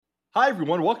Hi,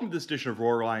 everyone. Welcome to this edition of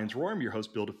Roar Lions Roar. I'm your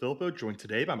host, Bill DeFilippo, joined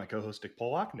today by my co-host, Nick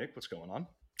Pollock. Nick, what's going on?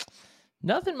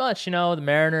 Nothing much, the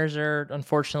Mariners are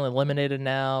unfortunately eliminated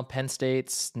now. Penn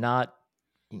State's not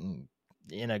in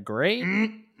a great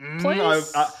I,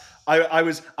 place.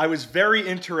 I was very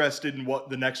interested in what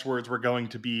the next words were going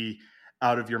to be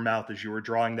out of your mouth as you were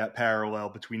drawing that parallel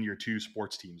between your two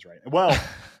sports teams, right? Well,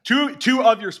 two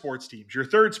of your sports teams. Your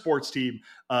third sports team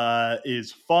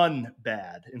is fun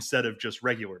bad instead of just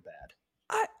regular bad.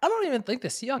 I don't even think the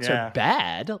Seahawks are Yeah,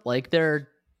 bad. Like their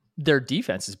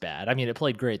defense is bad. I mean, it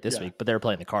played great this yeah. week, but they're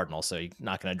playing the Cardinals, so you're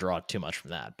not going to draw too much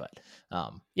from that. But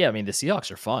yeah, I mean, the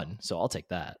Seahawks are fun, so I'll take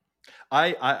that.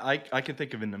 I can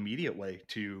think of an immediate way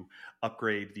to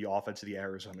upgrade the offense of the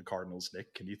Arizona Cardinals.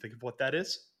 Nick, can you think of what that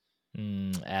is?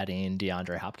 Adding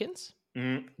DeAndre Hopkins.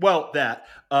 Well, that.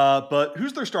 But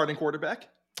who's their starting quarterback?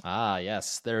 Ah,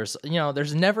 yes. There's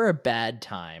never a bad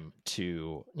time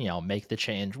to, make the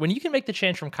change. When you can make the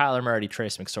change from Kyler Murray to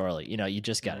Trace McSorley, you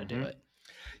just got to do it.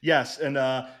 Yes, and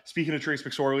speaking of Trace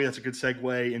McSorley, that's a good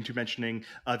segue into mentioning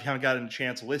if you haven't gotten a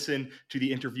chance, listen to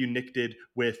the interview Nick did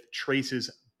with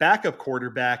Trace's backup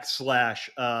quarterback slash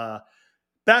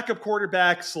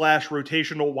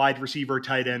rotational wide receiver,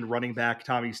 tight end, running back,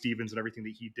 Tommy Stevens, and everything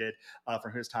that he did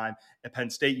from his time at Penn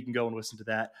State. You can go and listen to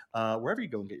that wherever you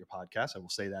go and get your podcast. I will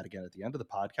say that again at the end of the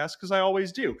podcast because I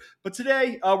always do. But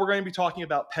today we're going to be talking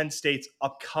about Penn State's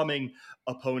upcoming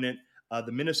opponent.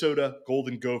 The Minnesota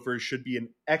Golden Gophers should be an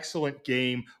excellent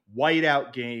game,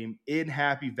 whiteout game in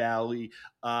Happy Valley.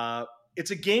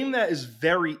 It's a game that is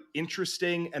very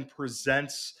interesting and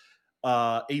presents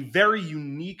a very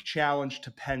unique challenge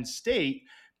to Penn State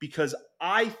because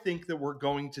I think that we're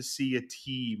going to see a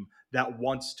team that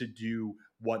wants to do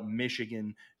what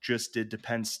Michigan just did to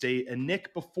Penn State. And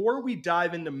Nick, before we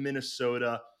dive into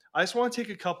Minnesota, I just want to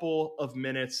take a couple of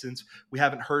minutes since we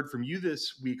haven't heard from you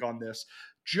this week on this,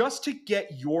 just to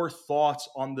get your thoughts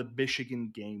on the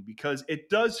Michigan game, because it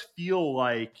does feel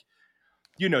like,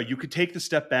 you could take the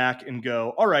step back and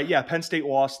go, all right, yeah, Penn State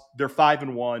lost. They're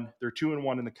 5-1. They're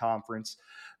 2-1 in the conference.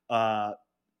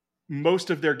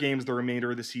 Most of their games, the remainder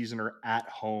of the season, are at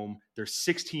home. They're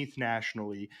 16th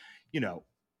nationally.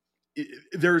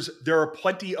 There are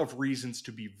plenty of reasons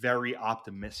to be very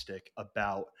optimistic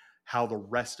about how the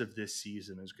rest of this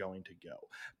season is going to go.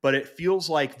 But it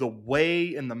feels like the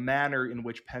way and the manner in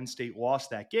which Penn State lost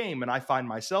that game, and I find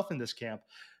myself in this camp,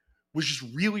 was just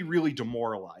really, really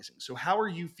demoralizing. So how are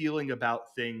you feeling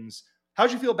about things? How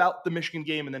did you feel about the Michigan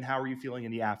game? And then how are you feeling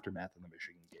in the aftermath of the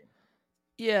Michigan game?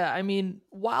 Yeah, I mean,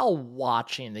 while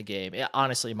watching the game,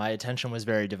 honestly, my attention was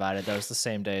very divided. That was the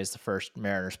same day as the first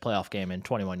Mariners playoff game in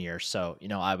 21 years. So,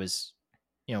 I was,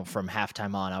 from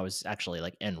halftime on, I was actually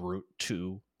like en route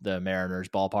to the Mariners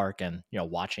ballpark and,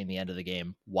 watching the end of the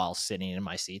game while sitting in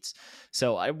my seats.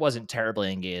 So I wasn't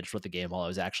terribly engaged with the game while it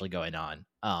was actually going on.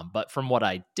 But from what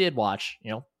I did watch,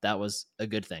 that was a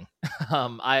good thing.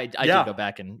 I did go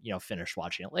back and, finish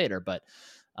watching it later, but,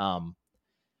 I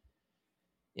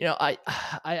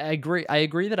I agree. I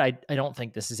agree that I don't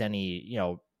think this is any,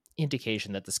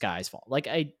 indication that the sky's fall. Like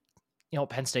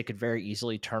Penn State could very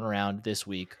easily turn around this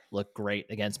week, look great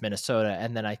against Minnesota,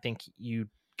 and then I think you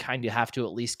kind of have to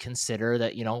at least consider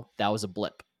that, that was a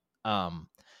blip. And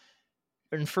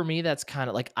for me, that's kind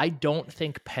of like, I don't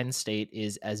think Penn State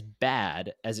is as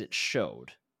bad as it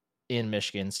showed in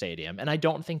Michigan Stadium. And I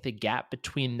don't think the gap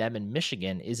between them and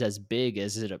Michigan is as big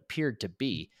as it appeared to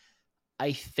be.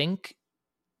 I think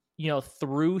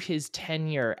through his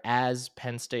tenure as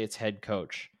Penn State's head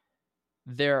coach,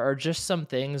 there are just some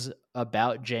things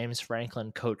about James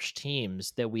Franklin coach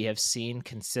teams that we have seen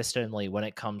consistently when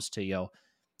it comes to,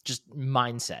 just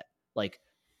mindset. Like,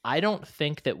 I don't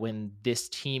think that when this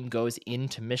team goes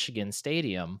into Michigan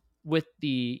Stadium with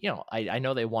the, I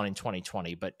know they won in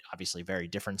 2020, but obviously very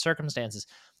different circumstances.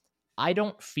 I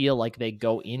don't feel like they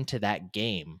go into that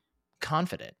game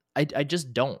confident. I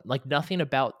just don't. Like, nothing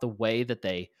about the way that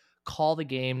they call the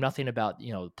game, nothing about,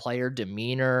 player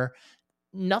demeanor,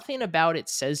 nothing about it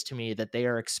says to me that they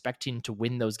are expecting to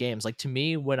win those games. Like, to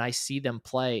me, when I see them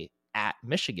play at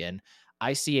Michigan,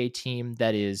 I see a team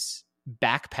that is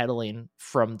backpedaling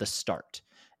from the start.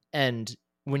 And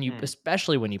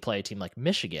especially when you play a team like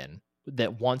Michigan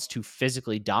that wants to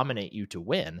physically dominate you to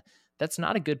win, that's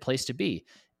not a good place to be.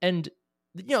 And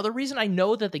the reason I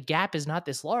know that the gap is not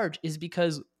this large is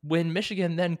because when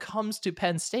Michigan then comes to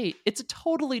Penn State, it's a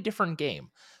totally different game.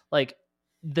 Like,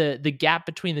 the gap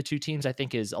between the two teams, I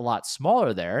think, is a lot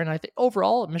smaller there. And I think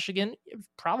overall, Michigan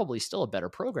probably still a better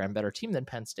program, better team than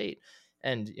Penn State.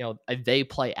 And, they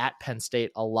play at Penn State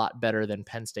a lot better than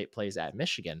Penn State plays at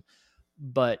Michigan.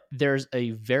 But there's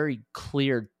a very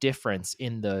clear difference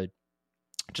in the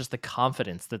just the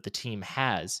confidence that the team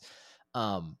has.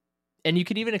 And you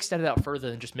can even extend it out further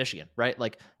than just Michigan, right?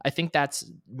 Like, I think that's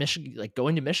Michigan, like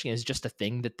going to Michigan is just a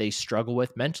thing that they struggle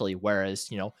with mentally. Whereas,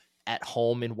 at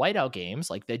home in whiteout games,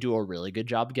 like they do a really good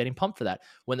job of getting pumped for that.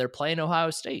 When they're playing Ohio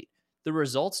State, the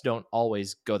results don't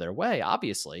always go their way,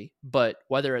 obviously, but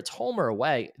whether it's home or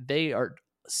away, they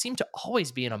seem to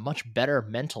always be in a much better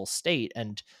mental state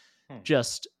and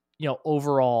just,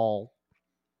 overall,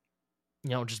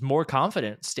 just more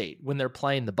confident state when they're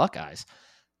playing the Buckeyes.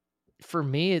 For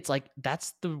me, it's like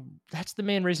that's the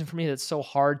main reason for me that's so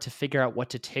hard to figure out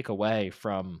what to take away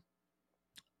from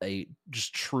a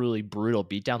just truly brutal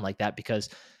beatdown like that, because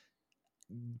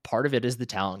part of it is the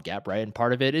talent gap, right? And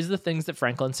part of it is the things that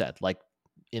Franklin said. Like,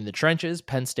 in the trenches,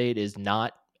 Penn State is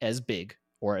not as big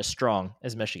or as strong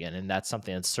as Michigan, and that's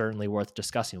something that's certainly worth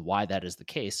discussing why that is the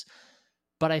case.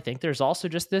 But I think there's also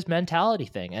just this mentality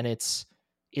thing, and it's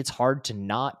hard to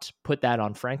not put that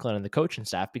on Franklin and the coaching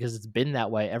staff because it's been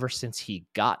that way ever since he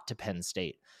got to Penn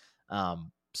State.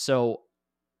 So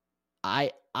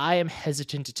I am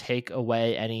hesitant to take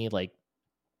away any like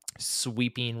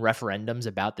sweeping referendums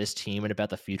about this team and about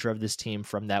the future of this team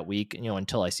from that week,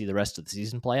 until I see the rest of the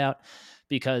season play out,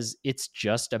 because it's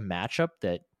just a matchup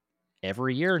that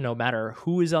every year, no matter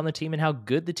who is on the team and how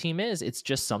good the team is, it's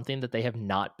just something that they have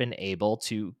not been able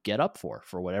to get up for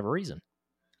whatever reason.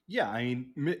 Yeah, I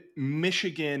mean,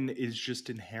 Michigan is just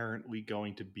inherently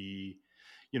going to be,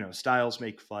 styles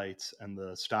make fights, and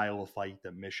the style of fight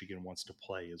that Michigan wants to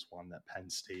play is one that Penn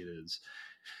State is.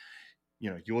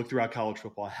 You look throughout college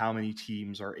football, how many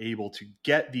teams are able to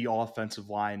get the offensive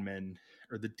linemen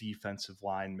or the defensive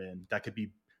linemen that could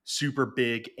be super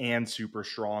big and super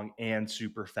strong and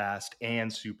super fast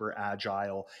and super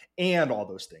agile and all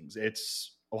those things.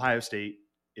 It's Ohio State,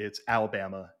 it's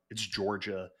Alabama, it's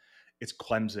Georgia, it's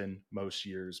Clemson most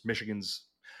years. Michigan's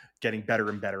getting better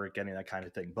and better at getting that kind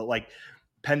of thing. But like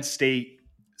Penn State,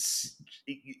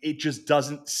 it just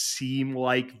doesn't seem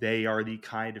like they are the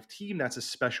kind of team that's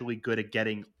especially good at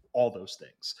getting all those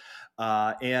things.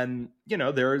 And,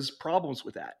 there's problems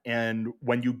with that. And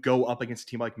when you go up against a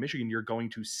team like Michigan, you're going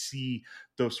to see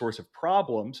those sorts of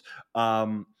problems.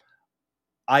 I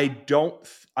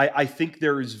think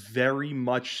there is very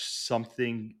much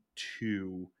something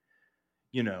to,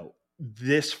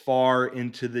 this far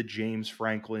into the James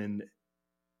Franklin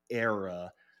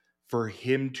era for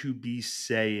him to be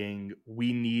saying,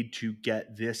 we need to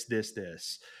get this.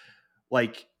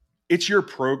 Like, it's your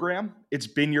program. It's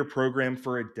been your program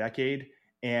for a decade.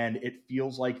 And it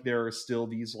feels like there are still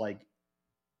these like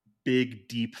big,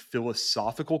 deep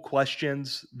philosophical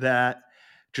questions that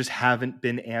just haven't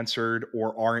been answered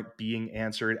or aren't being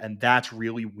answered. And that's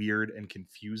really weird and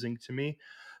confusing to me.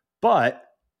 But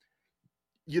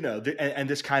and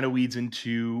this kind of leads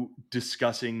into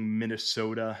discussing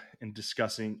Minnesota and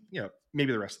discussing,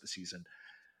 maybe the rest of the season.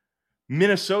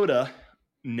 Minnesota,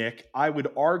 Nick, I would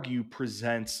argue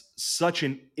presents such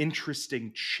an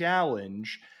interesting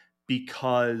challenge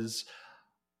because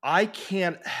I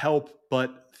can't help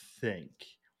but think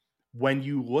when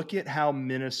you look at how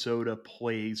Minnesota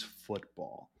plays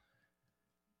football,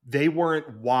 they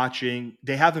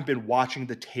haven't been watching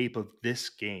the tape of this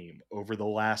game over the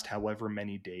last however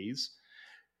many days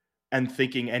and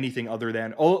thinking anything other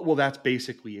than, oh, well, that's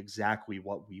basically exactly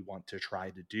what we want to try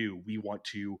to do. We want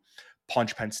to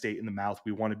punch Penn State in the mouth.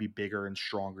 We want to be bigger and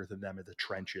stronger than them in the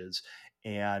trenches.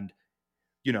 And,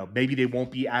 maybe they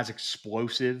won't be as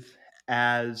explosive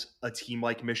as a team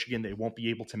like Michigan. They won't be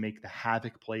able to make the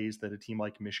havoc plays that a team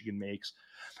like Michigan makes.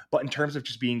 But in terms of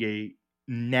just being a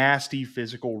nasty,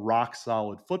 physical, rock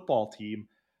solid football team,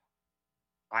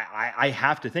 I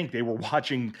have to think they're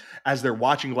watching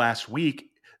last week.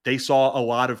 They saw a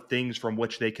lot of things from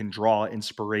which they can draw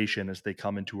inspiration as they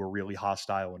come into a really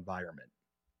hostile environment.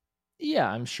 Yeah,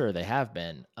 I'm sure they have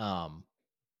been. I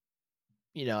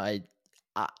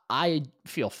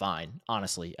feel fine,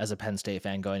 honestly, as a Penn State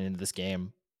fan going into this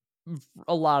game.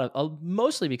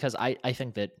 Mostly because I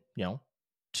think that,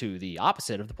 to the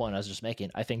opposite of the point I was just making,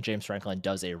 I think James Franklin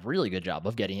does a really good job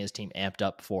of getting his team amped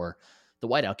up for the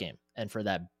whiteout game and for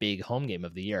that big home game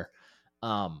of the year.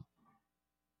 And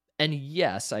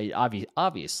yes,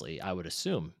 obviously I would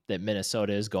assume that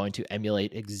Minnesota is going to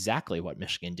emulate exactly what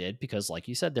Michigan did because, like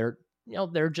you said, they're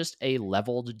just a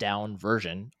leveled down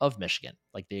version of Michigan.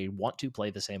 Like, they want to play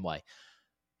the same way.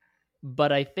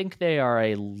 But I think they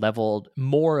are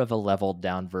more of a leveled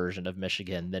down version of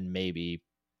Michigan than maybe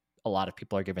a lot of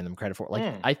people are giving them credit for.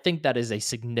 Like, I think that is a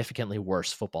significantly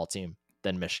worse football team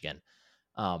than Michigan.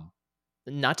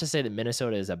 Not to say that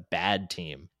Minnesota is a bad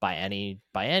team by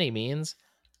any means,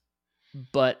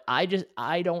 But I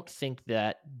don't think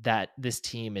that this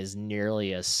team is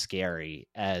nearly as scary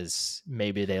as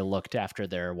maybe they looked after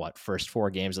their first 4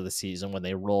 games of the season when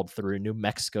they rolled through New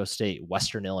Mexico State,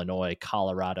 Western Illinois,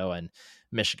 Colorado, and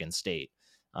Michigan State.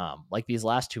 Like these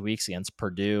last 2 weeks against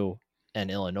Purdue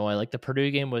and Illinois, like the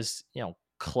Purdue game was,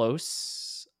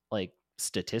 close, like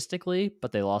statistically,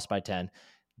 but they lost by 10.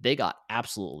 They got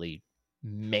absolutely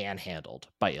manhandled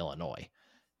by Illinois.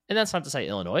 And that's not to say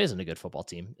Illinois isn't a good football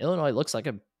team. Illinois looks like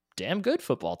a damn good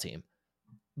football team.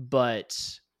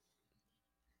 But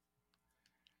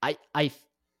I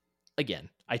again,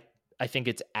 I think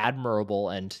it's admirable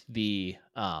and the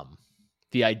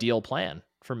ideal plan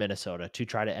for Minnesota to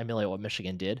try to emulate what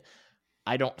Michigan did.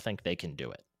 I don't think they can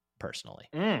do it personally.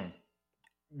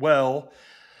 Well,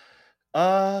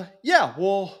 yeah,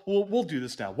 we'll do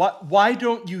this now. Why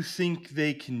don't you think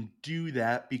they can do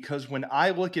that? Because when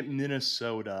I look at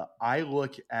Minnesota, I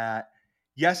look at,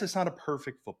 yes, it's not a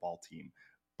perfect football team,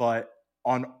 but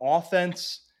on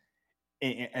offense,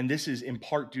 and this is in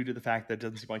part due to the fact that it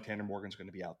doesn't seem like Tanner Morgan's going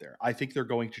to be out there. I think they're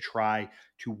going to try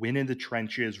to win in the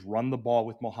trenches, run the ball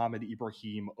with Mohamed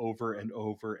Ibrahim over and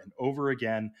over and over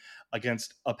again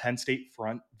against a Penn State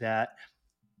front that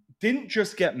didn't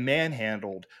just get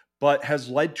manhandled, but has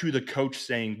led to the coach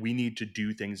saying we need to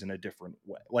do things in a different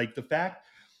way. Like the fact,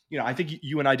 I think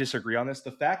you and I disagree on this.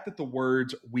 The fact that the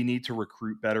words "we need to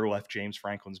recruit better" left James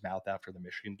Franklin's mouth after the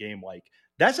Michigan game, like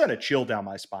that sent a chill down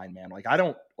my spine, man. Like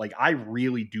I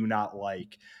really do not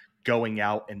like going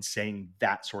out and saying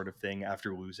that sort of thing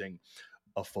after losing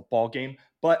a football game.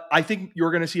 But I think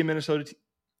you're going to see Minnesota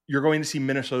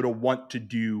want to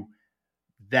do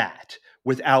that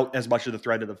without as much of the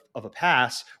threat of a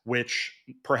pass, which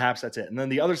perhaps that's it. And then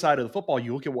the other side of the football,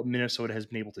 you look at what Minnesota has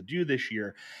been able to do this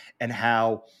year and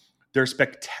how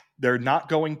they're not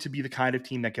going to be the kind of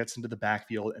team that gets into the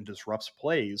backfield and disrupts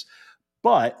plays,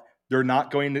 but they're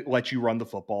not going to let you run the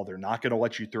football. They're not going to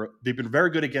let you throw. They've been very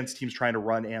good against teams trying to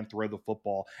run and throw the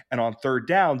football. And on third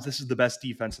downs, this is the best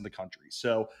defense in the country.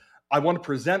 So I want to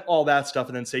present all that stuff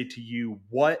and then say to you,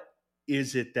 what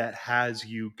is it that has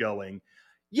you going?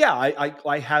 Yeah,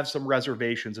 I have some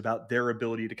reservations about their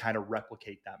ability to kind of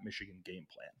replicate that Michigan game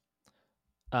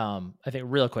plan. I think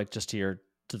real quick, just to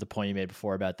the point you made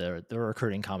before about the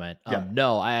recruiting comment. Yeah.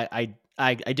 No, I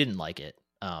didn't like it.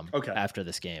 Okay. After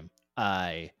this game,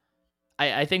 I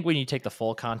think when you take the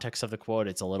full context of the quote,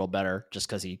 it's a little better just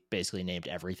because he basically named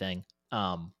everything.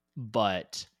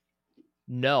 But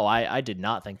no, I did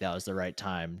not think that was the right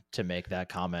time to make that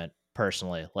comment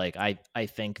personally. Like I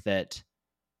think that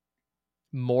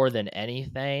more than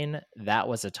anything, that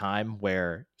was a time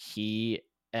where he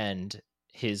and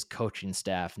his coaching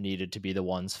staff needed to be the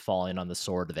ones falling on the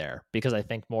sword there, because I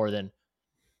think more than,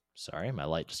 sorry, my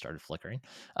light just started flickering.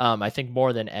 I think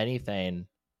more than anything,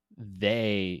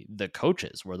 the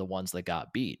coaches were the ones that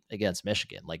got beat against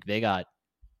Michigan. Like they got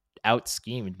out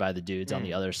schemed by the dudes on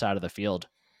the other side of the field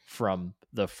from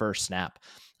the first snap.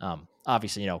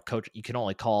 Obviously, coach, you can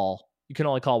only call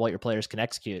what your players can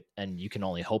execute, and you can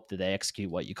only hope that they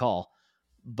execute what you call.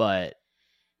 But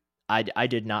I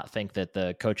did not think that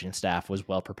the coaching staff was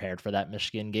well prepared for that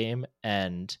Michigan game.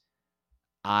 And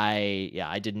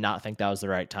I did not think that was the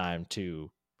right time to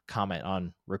comment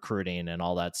on recruiting and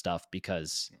all that stuff,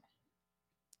 because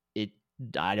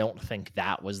I don't think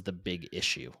that was the big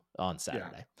issue on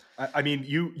Saturday. Yeah. I mean,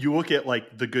 you look at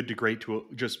like the good to great to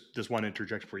just this one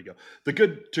interjection before you go. The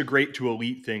good to great to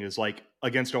elite thing is like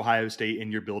against Ohio State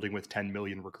in your building with 10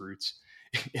 million recruits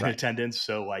in attendance.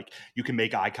 So like you can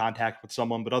make eye contact with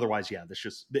someone, but otherwise, yeah,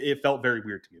 it felt very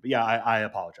weird to me. But yeah, I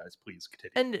apologize. Please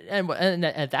continue. And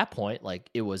at that point, like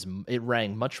it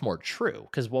rang much more true,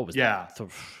 because what was that?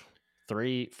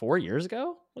 3-4 years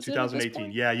ago?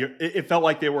 2018. Yeah, it felt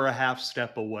like they were a half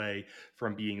step away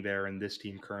from being there, and this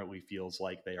team currently feels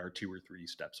like they are 2 or 3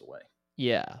 steps away.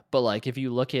 Yeah, but like if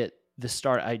you look at the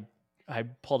start, I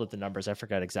pulled up the numbers. I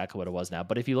forgot exactly what it was now.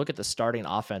 But if you look at the starting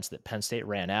offense that Penn State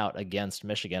ran out against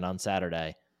Michigan on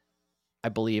Saturday, I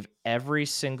believe every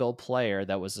single player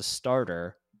that was a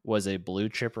starter was a blue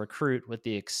chip recruit, with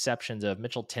the exceptions of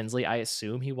Mitchell Tinsley. I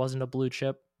assume he wasn't a blue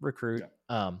chip recruit.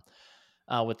 Yeah.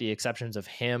 With the exceptions of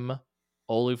him,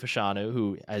 Olu Fashanu,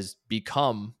 who has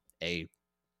become a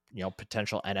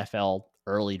potential NFL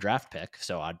early draft pick.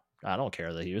 So I don't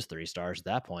care that he was 3 stars at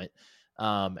that point.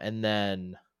 And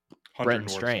then Brenton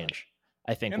Strange,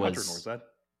 I think, and was Hunter Norzad.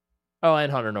 Oh,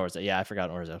 and Hunter Norzad. Yeah, I forgot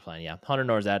Norzad playing. Yeah, Hunter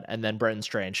Norzad, and then Brenton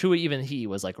Strange, who even he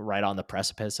was like right on the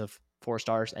precipice of 4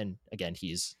 stars. And again,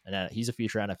 he's a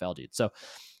future NFL dude. So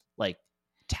like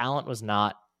talent was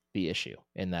not the issue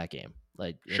in that game,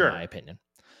 like in my opinion.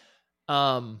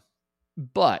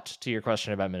 But to your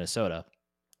question about Minnesota,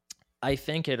 I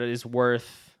think it is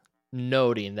worth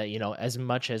noting that, as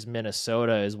much as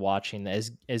Minnesota is watching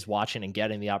and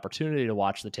getting the opportunity to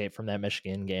watch the tape from that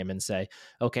Michigan game and say,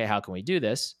 okay, how can we do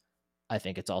this? I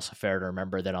think it's also fair to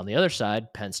remember that on the other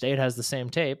side, Penn State has the same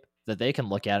tape that they can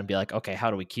look at and be like, okay,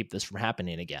 how do we keep this from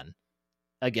happening again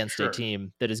against a Sure.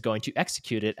 team that is going to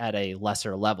execute it at a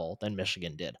lesser level than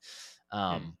Michigan did?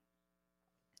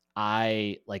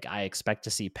 I expect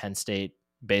to see Penn State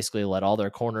basically let all their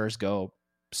corners go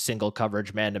single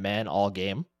coverage man to man all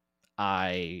game.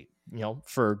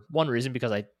 For one reason,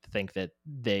 because I think that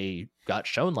they got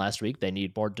shown last week they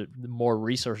need more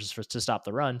resources to stop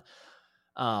the run.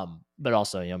 But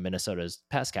also, Minnesota's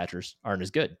pass catchers aren't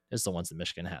as good as the ones that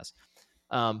Michigan has.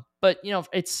 But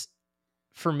it's,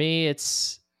 for me,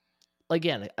 it's,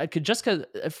 again, I could just, because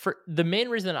for the main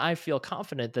reason I feel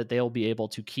confident that they'll be able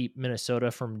to keep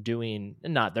Minnesota from doing,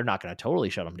 they're not going to totally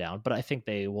shut them down, but I think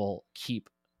they will keep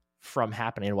from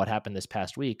happening what happened this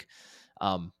past week.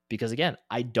 Because again,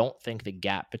 I don't think the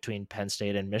gap between Penn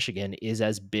State and Michigan is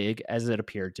as big as it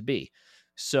appeared to be.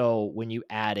 So when you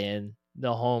add in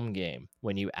the home game,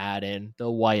 when you add in the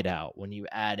whiteout, when you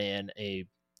add in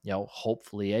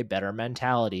hopefully a better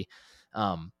mentality,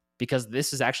 because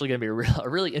this is actually going to be a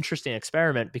really interesting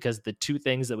experiment, because the two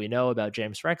things that we know about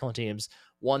James Franklin teams,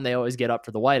 one, they always get up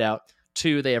for the whiteout.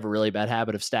 Two, they have a really bad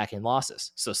habit of stacking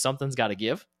losses. So something's got to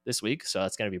give this week. So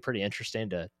it's going to be pretty interesting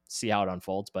to see how it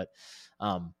unfolds. But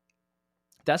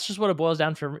that's just what it boils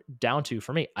down to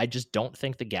for me. I just don't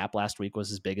think the gap last week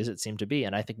was as big as it seemed to be.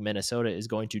 And I think Minnesota is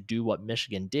going to do what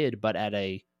Michigan did, but at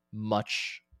a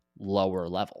much lower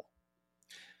level.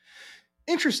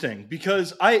 Interesting,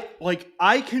 because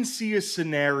I can see a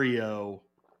scenario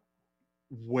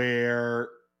where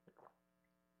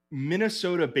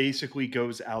Minnesota basically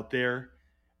goes out there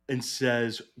and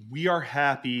says, we are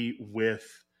happy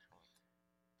with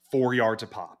 4 yards a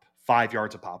pop, 5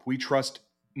 yards a pop. We trust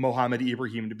Mohamed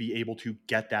Ibrahim to be able to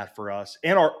get that for us,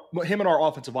 and him and our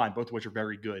offensive line, both of which are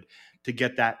very good, to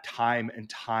get that time and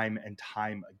time and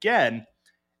time again.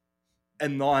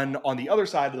 And then on the other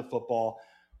side of the football,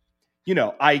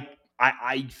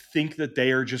 I think that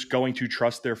they are just going to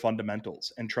trust their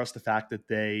fundamentals and trust the fact that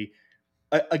they,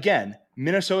 again,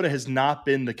 Minnesota has not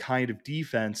been the kind of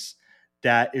defense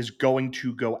that is going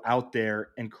to go out there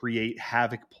and create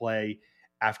havoc play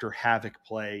after havoc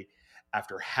play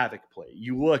after havoc play.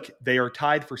 You look, they are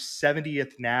tied for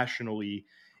 70th nationally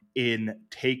in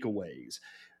takeaways.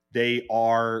 They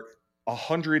are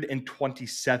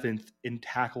 127th in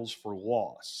tackles for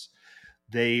loss.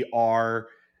 They are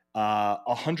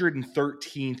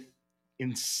 113th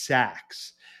in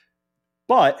sacks.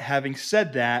 But having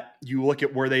said that, you look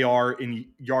at where they are in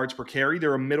yards per carry.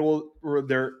 They're middle of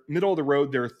the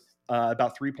road. They're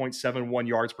about 3.71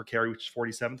 yards per carry, which is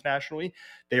 47th nationally.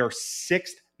 They are 6th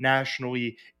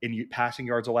nationally in passing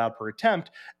yards allowed per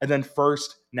attempt, and then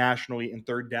 1st nationally in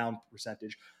third down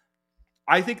percentage.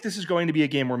 I think this is going to be a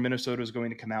game where Minnesota is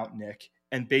going to come out, Nick,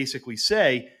 and basically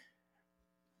say,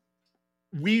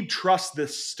 we trust the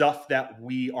stuff that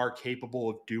we are capable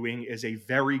of doing is a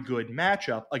very good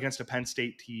matchup against a Penn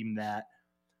State team that,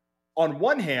 on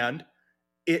one hand,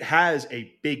 it has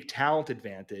a big talent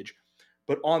advantage,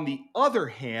 but on the other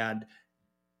hand,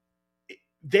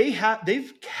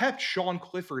 they've kept Sean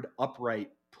Clifford upright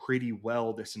pretty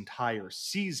well this entire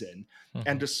season. Mm-hmm.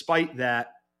 And despite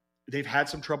that, they've had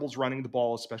some troubles running the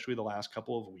ball, especially the last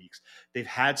couple of weeks. They've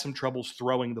had some troubles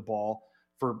throwing the ball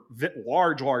for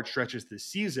large stretches this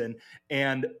season.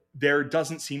 And there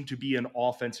doesn't seem to be an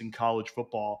offense in college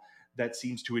football that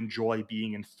seems to enjoy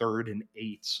being in 3rd and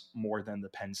 8s more than the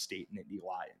Penn State and Indy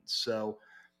Lions. So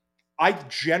I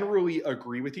generally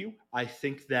agree with you. I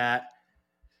think that,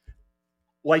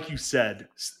 like you said,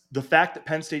 the fact that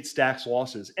Penn State stacks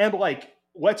losses, and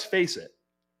let's face it,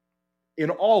 in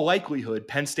all likelihood,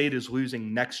 Penn State is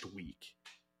losing next week.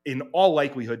 In all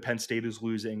likelihood, Penn State is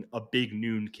losing a big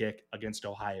noon kick against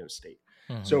Ohio State.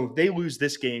 Mm-hmm. So if they lose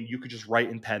this game, you could just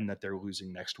write in pen that they're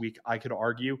losing next week, I could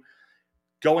argue.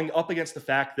 Going up against the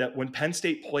fact that when Penn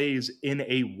State plays in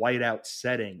a whiteout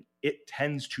setting, it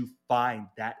tends to find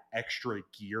that extra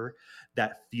gear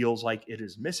that feels like it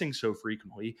is missing so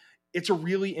frequently. It's a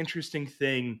really interesting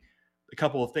thing, a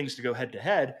couple of things to go head to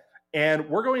head. And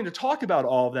we're going to talk about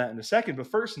all of that in a second. But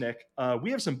first, Nick,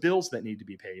 we have some bills that need to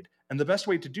be paid. And the best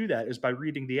way to do that is by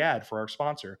reading the ad for our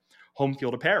sponsor. Home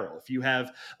Field Apparel. If you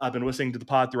have been listening to the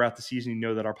pod throughout the season, you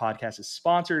know that our podcast is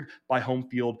sponsored by Home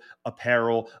Field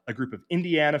Apparel, a group of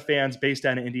Indiana fans based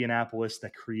out of Indianapolis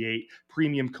that create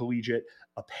premium collegiate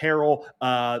apparel.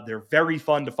 They're very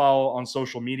fun to follow on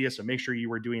social media, so make sure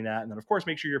you are doing that. And then, of course,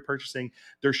 make sure you're purchasing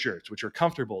their shirts, which are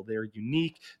comfortable. They're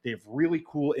unique. They have really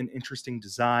cool and interesting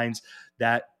designs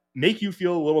that make you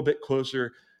feel a little bit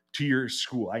closer to your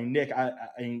school. Nick,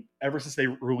 ever since they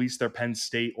released their Penn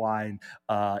State line,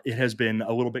 it has been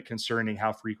a little bit concerning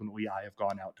how frequently I have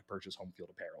gone out to purchase Home Field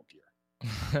Apparel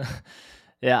gear.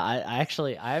 Yeah,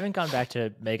 I haven't gone back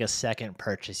to make a second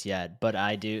purchase yet, but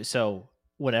I do. So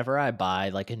whenever I buy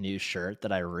like a new shirt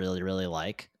that I really, really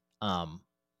like,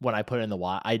 when I put it in the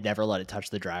wash, I never let it touch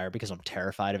the dryer because I'm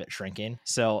terrified of it shrinking.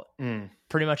 So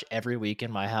pretty much every week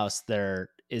in my house, there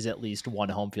is at least one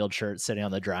Home Field shirt sitting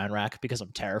on the drying rack because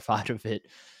I'm terrified of it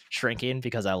shrinking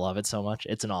because I love it so much.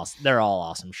 They're all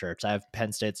awesome shirts. I have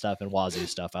Penn State stuff and Wazoo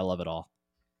stuff. I love it all.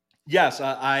 Yes,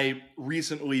 I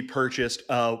recently purchased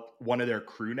one of their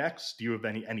crew necks. Do you have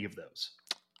any of those?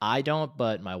 I don't,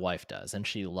 but my wife does, and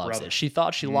she loves it. She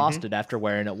thought she lost it after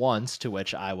wearing it once, to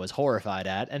which I was horrified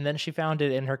at, and then she found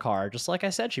it in her car, just like I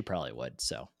said she probably would.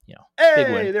 So,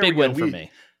 hey, big win for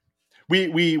me.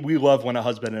 We love when a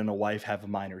husband and a wife have a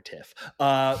minor tiff.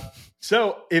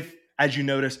 So if, as you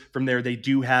notice from there, they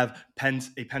do have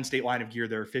a Penn State line of gear.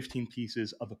 There are 15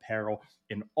 pieces of apparel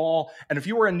in all. And if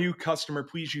you are a new customer,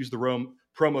 please use the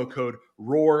promo code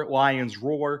ROAR, Lions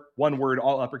ROAR, one word,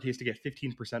 all uppercase, to get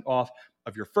 15% off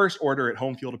of your first order at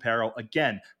Home Field Apparel.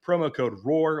 Again, promo code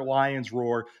ROAR, Lions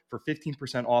ROAR, for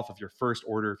 15% off of your first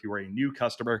order if you are a new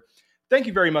customer. Thank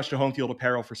you very much to Home Field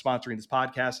Apparel for sponsoring this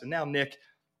podcast. And now, Nick,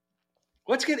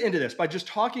 let's get into this by just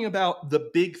talking about the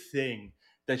big thing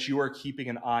that you are keeping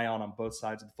an eye on both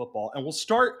sides of the football. And we'll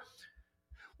start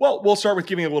with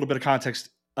giving a little bit of context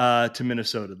to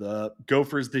Minnesota. The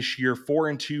Gophers this year,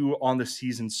 4-2 on the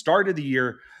season, started the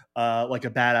year like a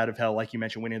bat out of hell, like you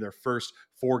mentioned, winning their first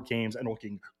 4 games and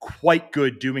looking quite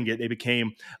good doing it. They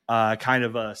became kind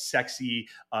of a sexy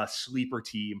sleeper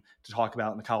team to talk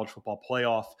about in the college football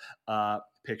playoff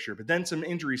picture. But then some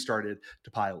injuries started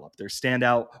to pile up. Their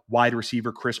standout wide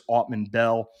receiver, Chris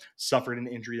Autman-Bell, suffered an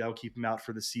injury that will keep him out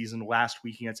for the season. Last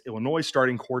week against Illinois,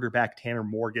 starting quarterback Tanner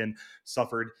Morgan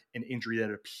suffered an injury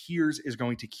that appears is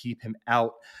going to keep him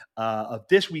out of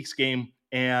this week's game.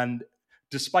 And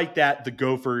despite that, the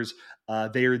Gophers,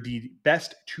 they are the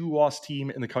best 2-loss team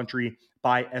in the country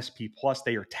by SP+.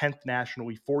 They are 10th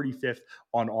nationally, 45th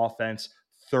on offense,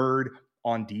 3rd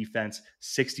on defense,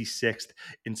 66th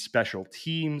in special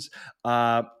teams.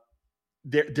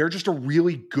 They're just a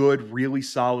really good, really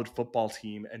solid football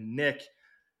team. And Nick,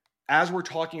 as we're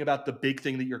talking about the big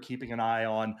thing that you're keeping an eye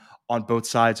on both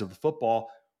sides of the football,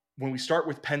 when we start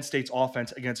with Penn State's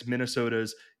offense against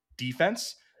Minnesota's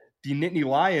defense, the Nittany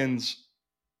Lions,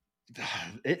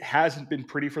 it hasn't been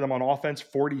pretty for them on offense.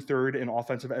 43rd in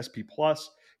offensive SP+,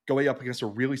 going up against a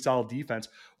really solid defense.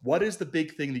 What is the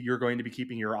big thing that you're going to be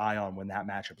keeping your eye on when that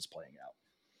matchup is playing out?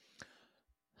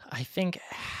 I think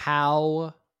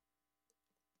how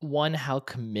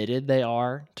committed they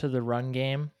are to the run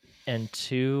game, and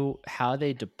 2, how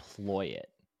they deploy it.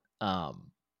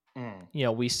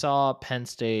 We saw Penn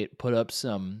State put up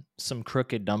some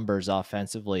crooked numbers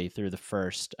offensively through the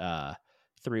first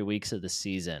 3 weeks of the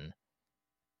season.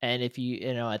 And if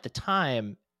at the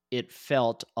time, it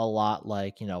felt a lot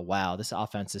like, wow, this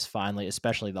offense is finally,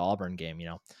 especially the Auburn game,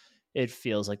 it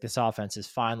feels like this offense is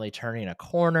finally turning a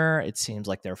corner. It seems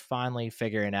like they're finally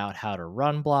figuring out how to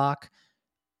run block.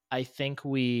 I think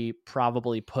we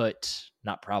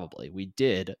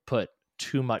did put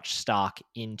too much stock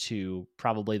into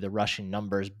probably the rushing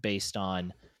numbers based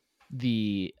on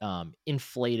the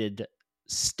inflated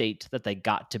state that they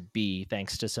got to be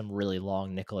thanks to some really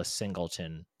long Nicholas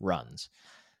Singleton runs.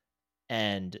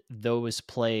 And those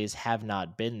plays have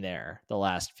not been there the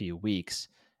last few weeks.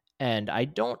 And I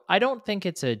don't think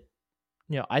it's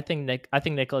I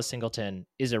think Nicholas Singleton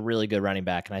is a really good running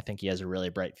back, and I think he has a really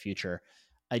bright future.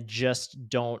 I just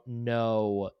don't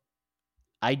know.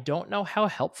 I don't know how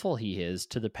helpful he is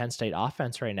to the Penn State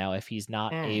offense right now if he's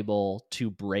not able to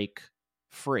break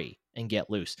free and get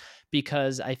loose.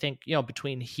 Because I think,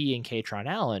 between he and Kaytron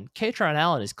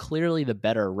Allen is clearly the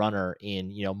better runner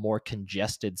in, more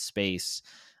congested space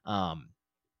and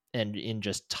in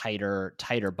just tighter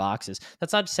boxes.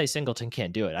 That's not to say Singleton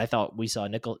can't do it. I thought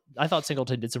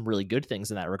Singleton did some really good things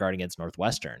in that regard against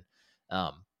Northwestern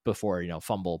before,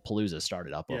 Fumble Palooza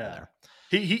started up over there.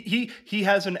 He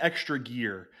has an extra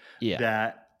gear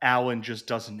that Allen just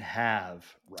doesn't have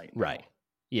right now. Right.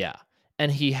 Yeah.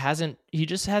 And he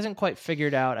just hasn't quite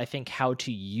figured out, I think, how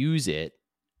to use it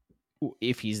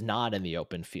if he's not in the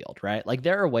open field, right? Like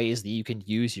there are ways that you can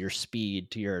use your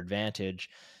speed to your advantage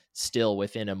still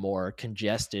within a more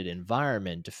congested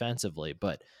environment defensively.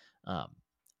 But um,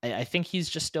 I think he's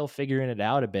just still figuring it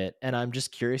out a bit. And I'm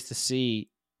just curious to see,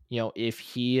 if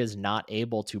he is not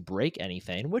able to break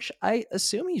anything, which I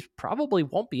assume he probably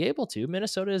won't be able to.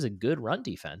 Minnesota is a good run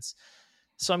defense.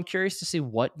 So I'm curious to see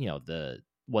what the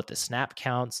snap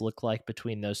counts look like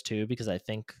between those two, because I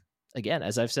think, again,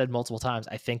 as I've said multiple times,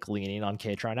 I think leaning on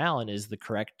Kaytron Allen is the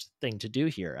correct thing to do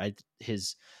here.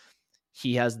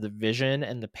 He has the vision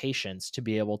and the patience to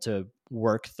be able to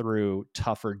work through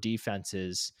tougher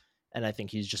defenses, and I think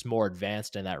he's just more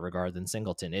advanced in that regard than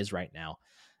Singleton is right now.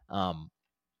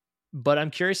 But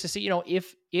I'm curious to see,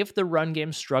 if the run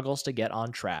game struggles to get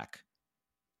on track,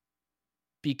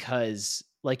 because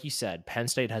like you said, Penn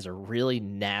State has a really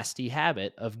nasty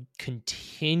habit of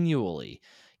continually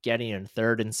getting in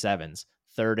 3rd and 7s,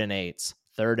 3rd and 8s,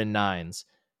 3rd and 9s.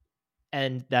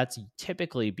 And that's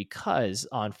typically because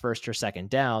on 1st or 2nd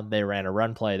down, they ran a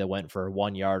run play that went for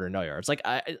 1 yard or no yards. Like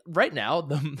right now,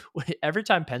 every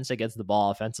time Penn State gets the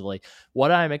ball offensively, what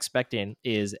I'm expecting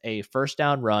is a 1st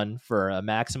down run for a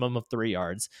maximum of 3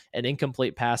 yards, an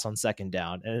incomplete pass on 2nd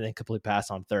down, and an incomplete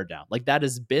pass on 3rd down. Like that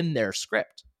has been their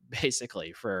script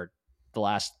basically for the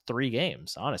last 3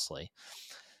 games, honestly.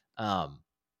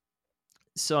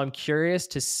 So I'm curious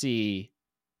to see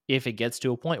if it gets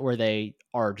to a point where they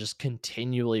are just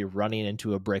continually running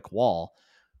into a brick wall.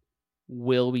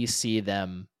 Will we see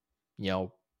them,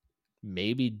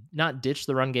 maybe not ditch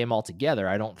the run game altogether?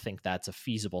 I don't think that's a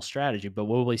feasible strategy, but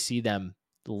will we see them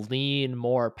lean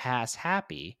more pass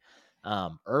happy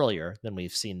earlier than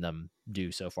we've seen them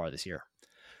do so far this year?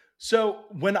 So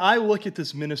when I look at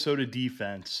this Minnesota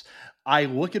defense, I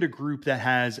look at a group that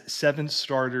has 7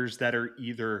 starters that are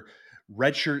either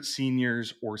redshirt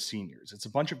seniors or seniors. It's a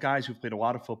bunch of guys who've played a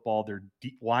lot of football. Their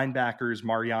linebackers,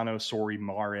 Mariano Sori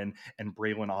Marin and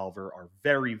Braylon Oliver, are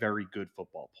very, very good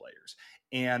football players.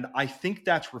 And I think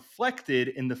that's reflected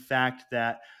in the fact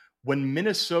that when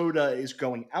Minnesota is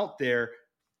going out there,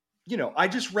 I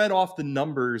just read off the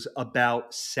numbers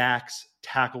about sacks,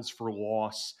 tackles for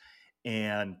loss,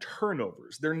 and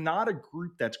turnovers. They're not a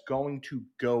group that's going to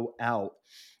go out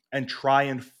and try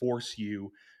and force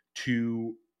you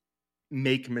to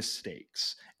make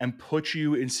mistakes and put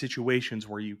you in situations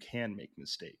where you can make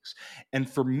mistakes. And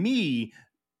for me,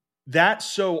 that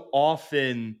so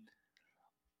often,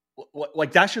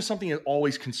 like, that's just something that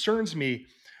always concerns me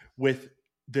with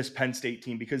this Penn State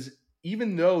team, because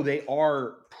even though they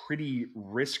are pretty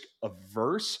risk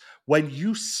averse, when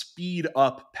you speed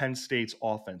up Penn State's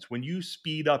offense, when you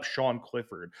speed up Sean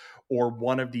Clifford or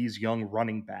one of these young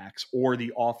running backs or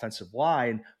the offensive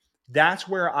line, that's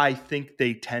where I think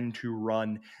they tend to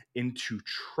run into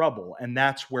trouble. And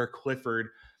that's where Clifford,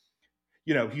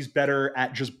 he's better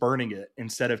at just burning it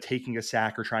instead of taking a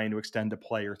sack or trying to extend a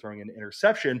play or throwing an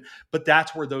interception. But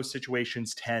that's where those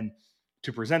situations tend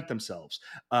to present themselves.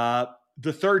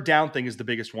 The 3rd down thing is the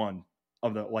biggest one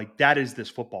of the, like, that is this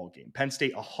football game. Penn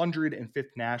State 105th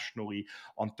nationally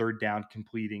on 3rd down,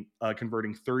 converting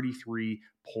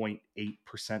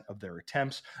 33.8% of their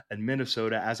attempts. And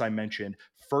Minnesota, as I mentioned,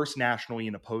 1st nationally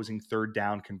in opposing 3rd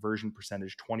down conversion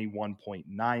percentage,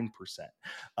 21.9%.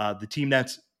 The team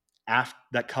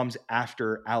that comes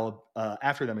after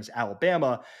them is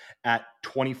Alabama at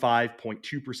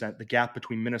 25.2%. The gap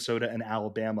between Minnesota and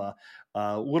Alabama,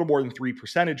 a little more than 3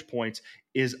 percentage points,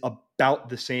 is about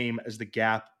the same as the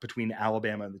gap between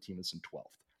Alabama and the team that's in 12th.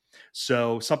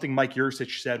 So something Mike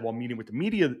Yurcich said while meeting with the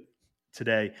media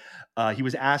today, he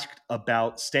was asked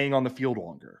about staying on the field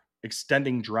longer,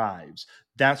 extending drives,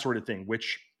 that sort of thing,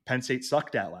 which Penn State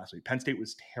sucked at last week. Penn State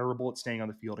was terrible at staying on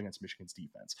the field against Michigan's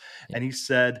defense. Yeah. And he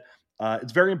said,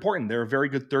 it's very important. They're a very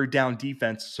good 3rd down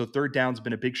defense. So 3rd down's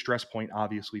been a big stress point,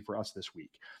 obviously, for us this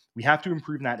week. We have to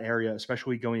improve in that area,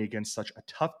 especially going against such a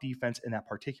tough defense in that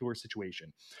particular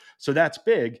situation. So that's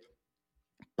big.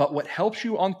 But what helps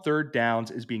you on 3rd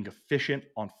downs is being efficient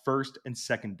on 1st and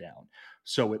 2nd down.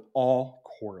 So it all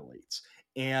correlates.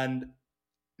 And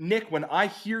Nick, when I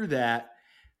hear that,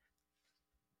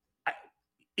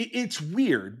 it's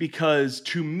weird, because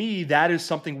to me, that is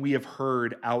something we have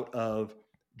heard out of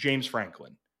James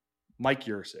Franklin, Mike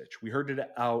Yurcich. We heard it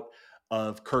out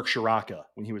of Kirk Shiraka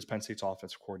when he was Penn State's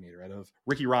offensive coordinator, out of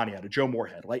Ricky Rahne, out of Joe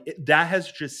Moorhead. That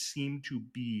has just seemed to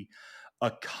be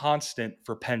a constant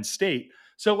for Penn State.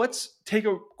 So let's take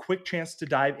a quick chance to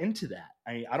dive into that.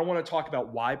 I don't want to talk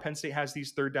about why Penn State has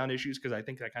these 3rd down issues, because I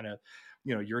think that kind of,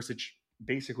 Yurcich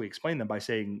basically explained them by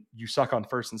saying, you suck on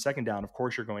 1st and 2nd down, of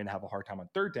course you're going to have a hard time on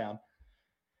 3rd down.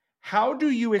 How do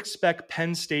you expect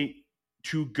Penn State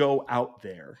to go out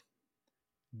there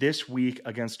this week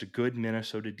against a good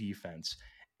Minnesota defense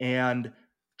and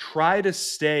try to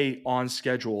stay on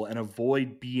schedule and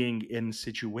avoid being in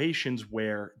situations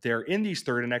where they're in these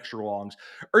third and extra longs?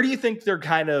 Or do you think they're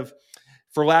kind of,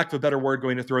 for lack of a better word,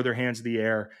 going to throw their hands in the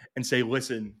air and say,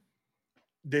 listen,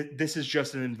 this is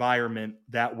just an environment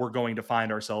that we're going to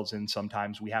find ourselves in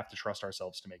sometimes. We have to trust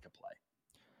ourselves to make a play?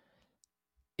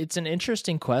 It's an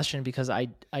interesting question because I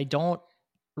don't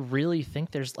really think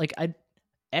there's like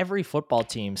every football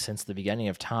team since the beginning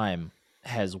of time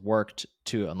has worked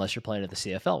to, unless you're playing at the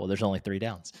CFL, well, there's only 3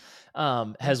 downs,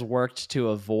 has worked to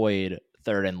avoid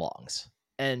third and longs.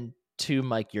 And to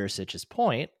Mike Yurcich's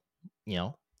point,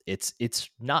 it's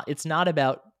not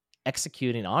about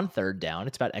executing on third down.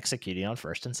 It's about executing on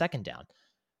first and second down.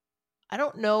 I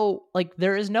don't know, like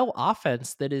there is no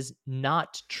offense that is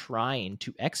not trying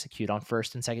to execute on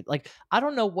first and second. Like I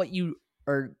don't know what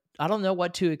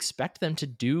to expect them to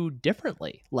do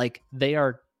differently. Like they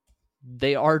are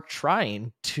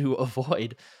trying to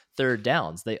avoid third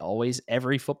downs.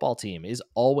 Every football team is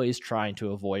always trying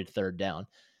to avoid third down.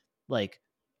 Like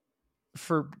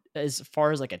for as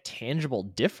far as like a tangible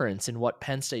difference in what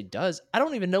Penn State does, I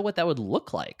don't even know what that would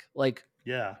look like. Like,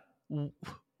 yeah,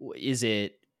 is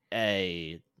it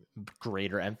a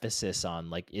greater emphasis on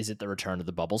like, is it the return of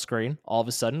the bubble screen all of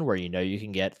a sudden where you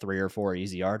can get 3 or 4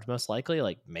 easy yards most likely?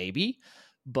 Like maybe,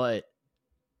 but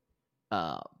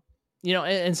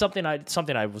and something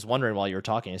I was wondering while you were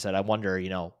talking, I said I wonder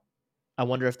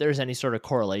if there's any sort of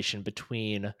correlation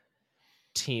between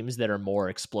teams that are more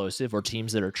explosive or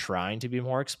teams that are trying to be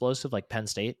more explosive like Penn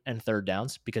State and third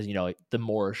downs, because the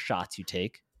more shots you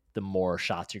take, the more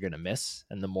shots you're going to miss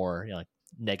and the more like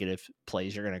negative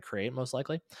plays you're going to create most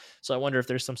likely. So I wonder if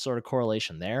there's some sort of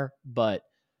correlation there, but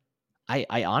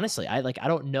I honestly I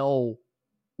don't know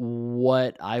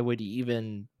what I would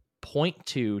even point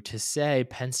to say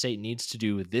Penn State needs to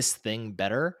do this thing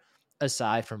better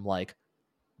aside from like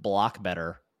block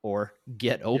better or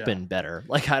get open better.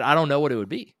 Like I don't know what it would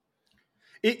be.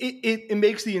 It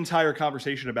makes the entire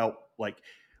conversation about like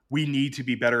we need to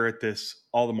be better at this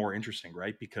all the more interesting,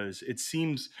 right? Because it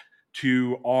seems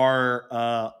to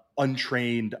our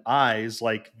untrained eyes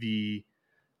like the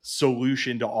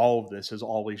solution to all of this has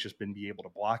always just been be able to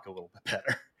block a little bit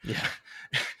better. Yeah.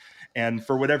 And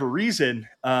for whatever reason,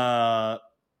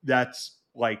 that's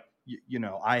like,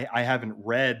 I haven't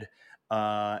read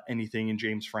anything in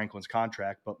James Franklin's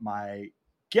contract, but my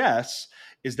guess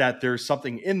is that there's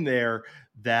something in there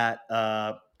that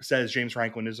says James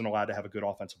Franklin isn't allowed to have a good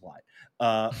offensive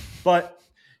line. But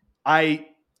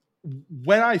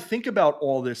when I think about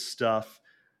all this stuff,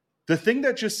 the thing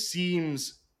that just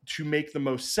seems to make the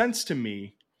most sense to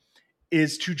me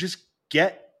is to just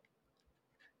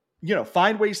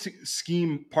find ways to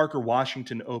scheme Parker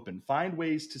Washington open, find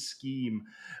ways to scheme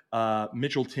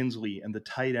Mitchell Tinsley and the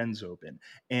tight ends open,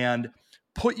 and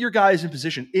put your guys in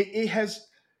position.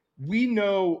 We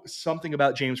know something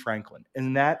about James Franklin,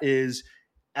 and that is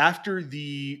after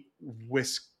the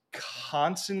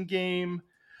Wisconsin game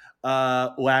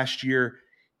last year,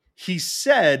 he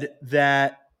said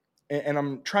that, and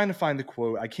I'm trying to find the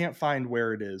quote. I can't find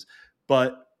where it is,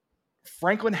 but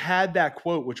Franklin had that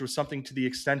quote, which was something to the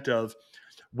extent of,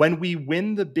 when we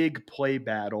win the big play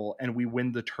battle and we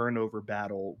win the turnover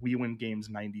battle, we win games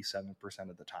 97%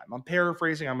 of the time. I'm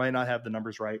paraphrasing. I might not have the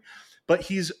numbers right, but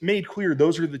he's made clear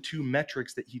those are the 2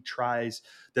 metrics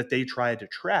that they try to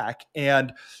track.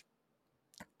 And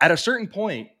at a certain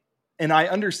point, and I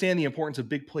understand the importance of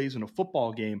big plays in a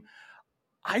football game,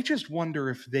 I just wonder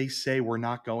if they say we're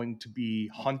not going to be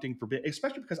hunting for big,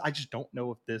 especially because I just don't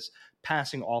know if this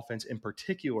passing offense in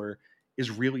particular is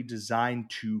really designed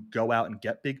to go out and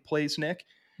get big plays, Nick.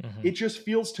 Mm-hmm. It just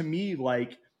feels to me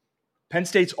like Penn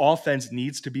State's offense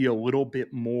needs to be a little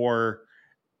bit more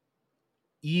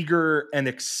eager and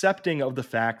accepting of the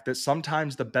fact that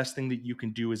sometimes the best thing that you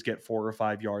can do is get 4 or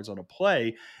 5 yards on a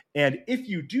play. And if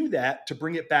you do that, to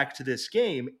bring it back to this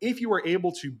game, if you are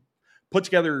able to put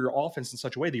together your offense in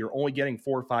such a way that you're only getting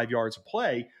 4 or 5 yards of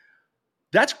play,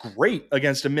 that's great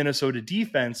against a Minnesota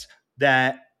defense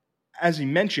that, as you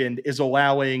mentioned, is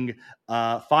allowing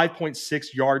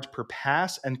 5.6 yards per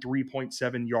pass and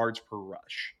 3.7 yards per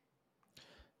rush.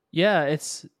 Yeah,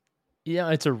 it's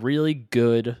a really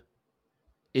good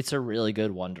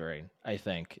wondering, I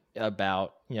think,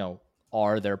 about,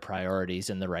 are their priorities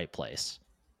in the right place?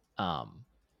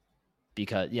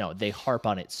 Because, they harp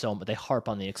on it they harp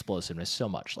on the explosiveness so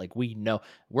much. Like, we know,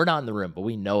 we're not in the room, but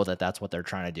we know that that's what they're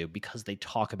trying to do because they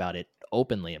talk about it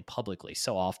openly and publicly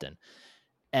so often.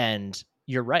 And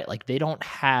you're right. Like, they don't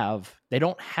have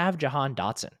Jahan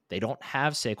Dotson. They don't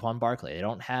have Saquon Barkley. They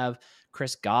don't have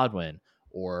Chris Godwin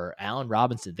or Allen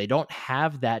Robinson. They don't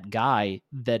have that guy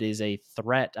that is a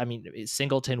threat. I mean,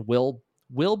 Singleton will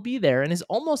be there and is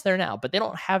almost there now, but they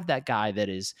don't have that guy that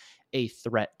is a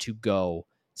threat to go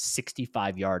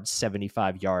 65 yards,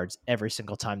 75 yards every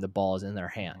single time the ball is in their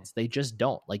hands. They just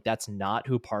don't. Like, that's not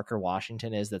who Parker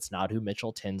Washington is. That's not who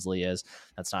Mitchell Tinsley is.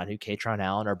 That's not who Katron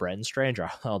Allen or Brenton Strange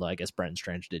are, although I guess Brenton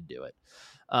Strange did do it.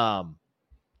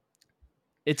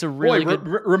 It's a really good...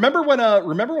 remember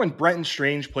when Brenton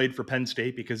Strange played for Penn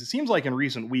State? Because it seems like in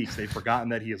recent weeks they've forgotten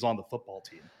that he is on the football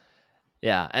team.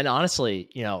 Yeah, and honestly,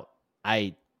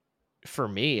 I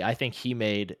think he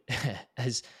made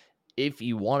as if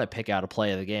you want to pick out a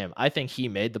play of the game, I think he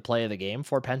made the play of the game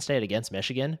for Penn State against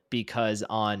Michigan, because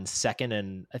on second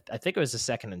and I think it was a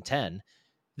 2nd and 10,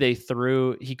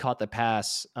 he caught the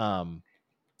pass,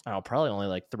 probably only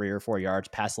like 3 or 4 yards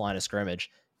past the line of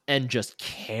scrimmage, and just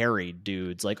carried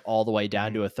dudes like all the way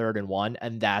down to a 3rd and 1.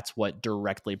 And that's what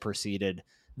directly preceded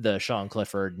the Sean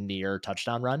Clifford near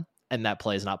touchdown run. And that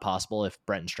play is not possible if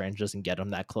Brenton Strange doesn't get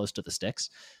him that close to the sticks.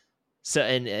 So,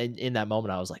 and in that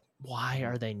moment, I was like, why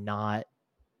are they not,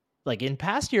 like, in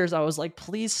past years, I was like,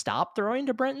 please stop throwing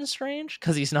to Brenton Strange,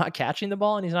 because he's not catching the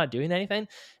ball and he's not doing anything.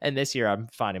 And this year I'm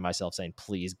finding myself saying,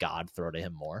 please God, throw to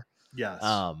him more. Yes.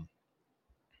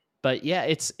 But yeah,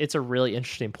 it's a really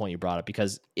interesting point you brought up,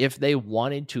 because if they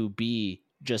wanted to be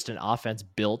just an offense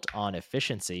built on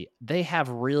efficiency, they have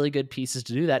really good pieces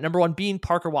to do that. Number one being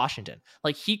Parker Washington.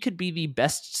 Like, he could be the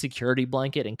best security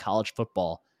blanket in college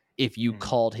football if you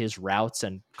called his routes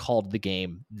and called the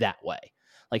game that way.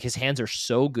 Like, his hands are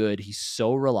so good. He's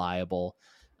so reliable.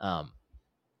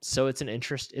 So it's an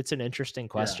interesting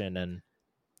question.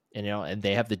 Yeah. And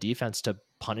they have the defense to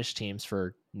punish teams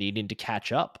for needing to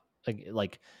catch up,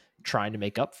 like trying to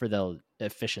make up for the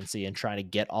efficiency and trying to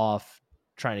get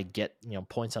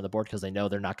points on the board, because they know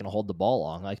they're not going to hold the ball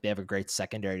long. Like, they have a great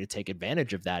secondary to take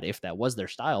advantage of that if that was their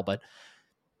style, but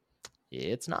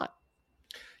it's not.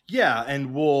 Yeah,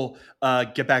 and we'll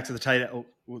get back to the tight end,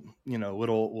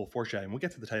 little foreshadowing. We'll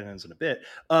get to the tight ends in a bit.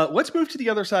 Let's move to the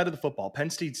other side of the football. Penn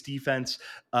State's defense,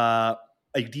 a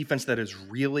defense that is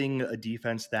reeling, a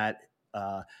defense that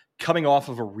coming off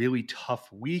of a really tough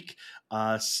week,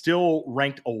 still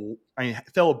ranked,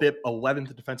 fell a bit 11th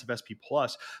in defensive SP+,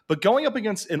 but going up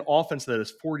against an offense that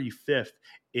is 45th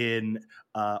in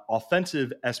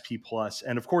offensive SP+.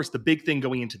 And of course, the big thing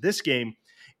going into this game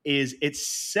is it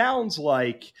sounds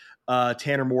like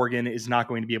Tanner Morgan is not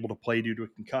going to be able to play due to a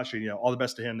concussion. All the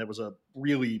best to him. That was a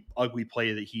really ugly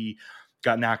play that he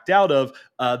got knocked out of.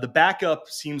 The backup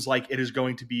seems like it is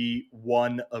going to be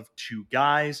one of two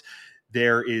guys.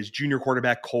 There is junior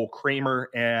quarterback Cole Kramer,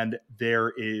 and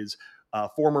there is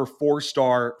former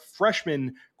 4-star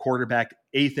freshman quarterback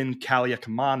Ethan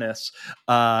Kaliakmanis,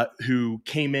 who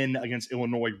came in against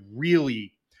Illinois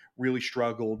really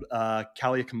struggled.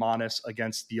 Kaliakmanis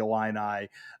against the Illini,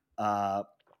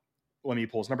 let me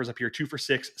pull his numbers up here. 2 for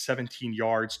 6, 17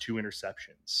 yards, 2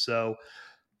 interceptions. So,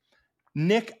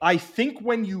 Nick, I think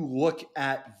when you look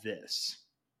at this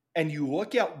and you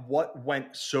look at what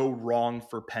went so wrong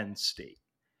for Penn State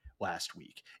last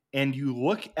week, and you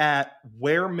look at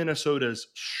where Minnesota's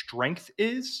strength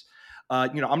is,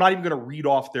 I'm not even going to read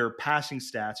off their passing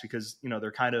stats, because,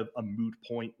 they're kind of a moot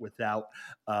point without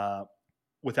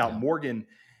Morgan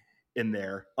in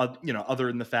there, other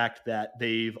than the fact that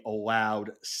they've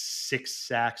allowed 6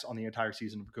 sacks on the entire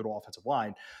season of a good offensive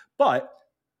line. But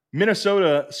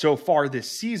Minnesota so far this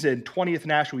season, 20th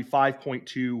nationally,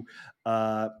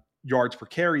 5.2 yards per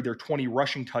carry. They're 20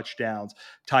 rushing touchdowns,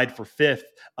 tied for 5th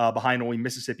behind only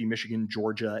Mississippi, Michigan,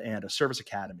 Georgia, and a service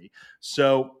academy.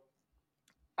 So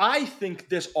I think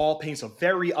this all paints a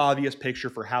very obvious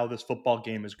picture for how this football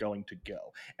game is going to go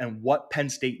and what Penn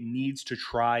State needs to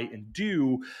try and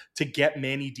do to get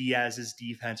Manny Diaz's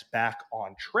defense back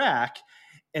on track.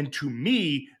 And to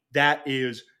me, that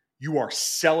is, you are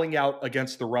selling out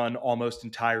against the run almost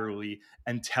entirely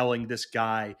and telling this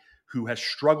guy who has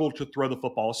struggled to throw the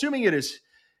football, assuming it is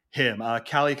him.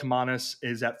 Kaliakmanis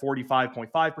is at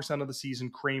 45.5% of the season.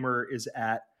 Kramer is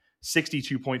at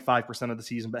 62.5% of the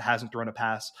season, but hasn't thrown a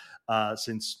pass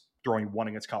since throwing one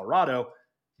against Colorado.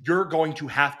 You're going to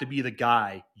have to be the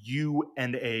guy, you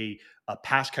and a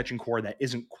pass catching core that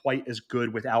isn't quite as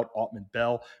good without Autman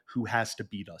Bell, who has to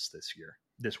beat us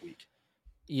this week.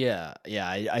 Yeah,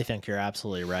 I think you're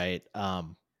absolutely right.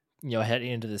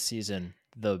 Heading into the season,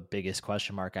 the biggest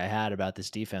question mark I had about this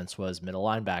defense was middle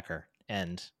linebacker,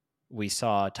 and we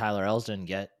saw Tyler Elsdon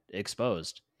get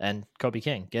exposed and Kobe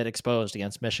King get exposed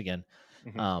against Michigan.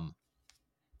 Mm-hmm.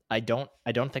 I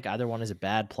don't think either one is a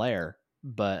bad player,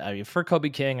 but for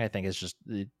Kobe King, I think it's just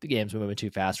the game's moving too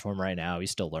fast for him right now.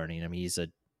 He's still learning. He's a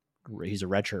he's a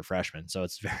redshirt freshman, so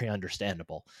it's very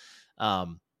understandable.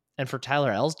 And for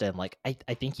Tyler Elsdon, like I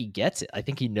think he gets it. I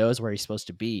think he knows where he's supposed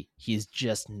to be. He's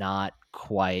just not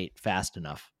quite fast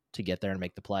enough to get there and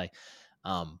make the play.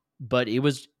 But it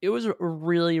was a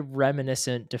really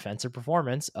reminiscent defensive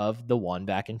performance of the one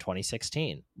back in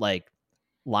 2016. Like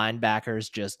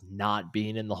linebackers just not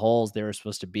being in the holes they were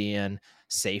supposed to be in,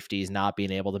 safeties not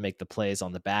being able to make the plays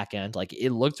on the back end. Like it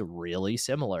looked really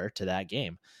similar to that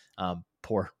game.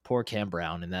 Poor Cam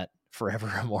Brown in that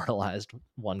forever immortalized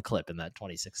one clip in that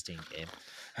 2016 game.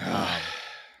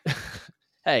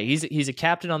 Hey, he's a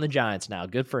captain on the Giants now.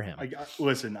 Good for him.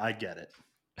 Listen, I get it.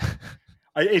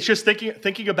 It's just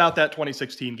thinking about that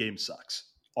 2016 game sucks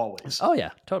always. Oh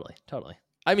yeah, totally.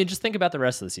 I mean, just think about the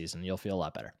rest of the season. You'll feel a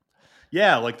lot better.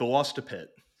 Yeah, like the loss to Pitt.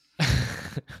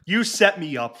 You set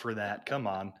me up for that. Come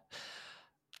on.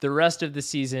 The rest of the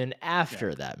season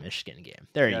after that Michigan game.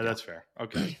 There you go. Yeah, that's fair.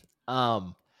 Okay.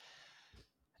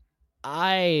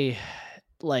 I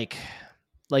like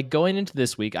going into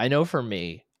this week, I know for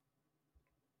me,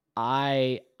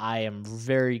 I am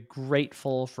very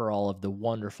grateful for all of the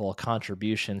wonderful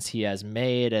contributions he has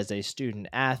made as a student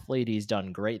athlete. He's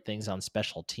done great things on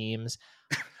special teams.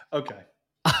 Okay.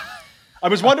 I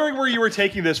was wondering where you were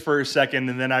taking this for a second,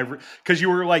 and then because you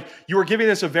were giving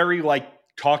this a very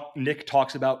Nick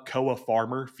talks about Koa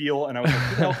Farmer feel, and I was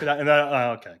like,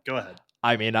 okay, go ahead.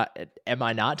 I mean, am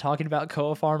I not talking about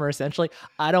Koa Farmer essentially?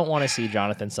 I don't want to see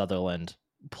Jonathan Sutherland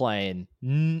playing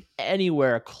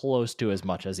anywhere close to as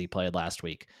much as he played last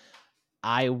week.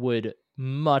 I would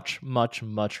much, much,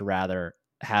 much rather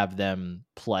have them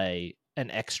play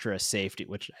an extra safety,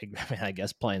 which I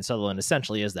guess playing Sutherland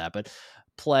essentially is that, but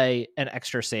play an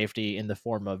extra safety in the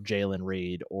form of Jalen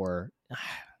Reed or,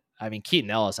 I mean, Keaton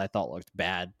Ellis I thought looked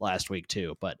bad last week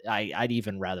too, but I'd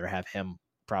even rather have him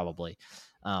probably.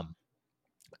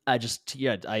 I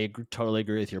totally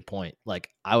agree with your point. Like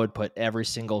I would put every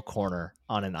single corner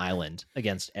on an island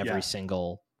against every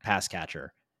single pass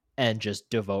catcher and just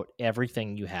devote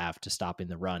everything you have to stopping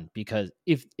the run. Because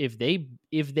if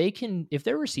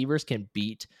their receivers can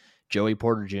beat Joey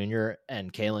Porter Jr.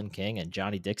 and Kalen King and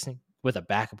Johnny Dixon with a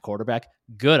backup quarterback,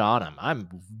 good on them. I'm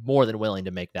more than willing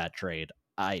to make that trade.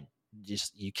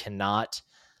 You cannot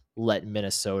let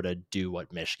Minnesota do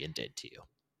what Michigan did to you.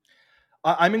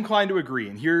 I'm inclined to agree.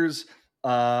 And here's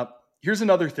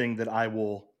another thing that I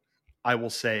will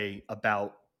say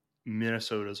about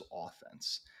Minnesota's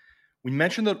offense. We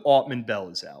mentioned that Altman Bell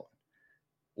is out.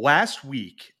 Last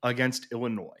week against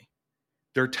Illinois,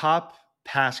 their top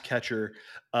pass catcher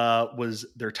was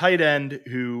their tight end,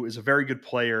 who is a very good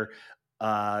player,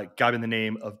 guy by the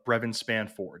name of Brevin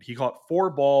Spanford. He caught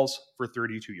 4 balls for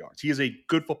 32 yards. He is a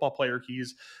good football player.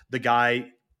 He's the guy.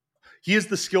 He is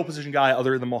the skill position guy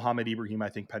other than Mohamed Ibrahim. I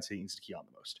think Penn State needs to key on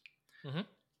the most. Mm-hmm.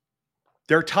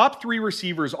 Their top 3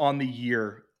 receivers on the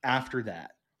year after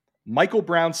that, Michael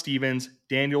Brown-Stevens,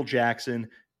 Daniel Jackson,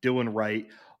 Dylan Wright.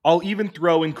 I'll even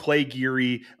throw in Clay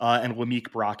Geary and Lameek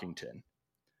Brockington.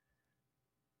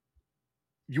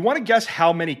 You want to guess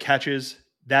how many catches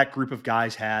that group of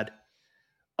guys had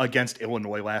against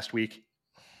Illinois last week?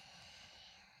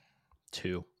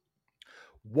 2.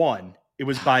 1. It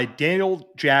was by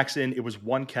Daniel Jackson. It was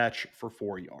 1 catch for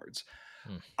 4 yards.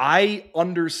 I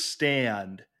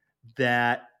understand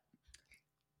that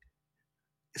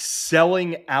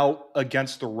selling out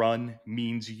against the run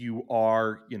means you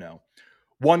are,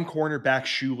 one cornerback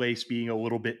shoelace being a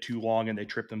little bit too long and they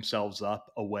trip themselves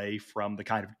up away from the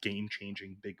kind of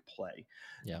game-changing big play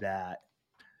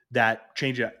that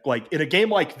change it. Like in a game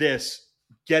like this,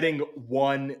 getting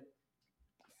one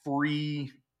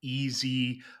free,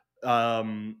 easy,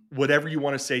 whatever you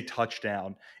want to say,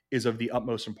 touchdown is of the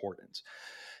utmost importance.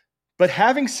 But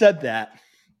having said that,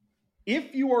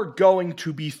 if you are going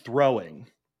to be throwing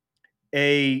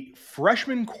a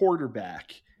freshman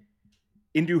quarterback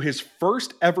into his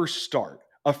first ever start,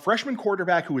 a freshman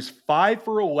quarterback who is 5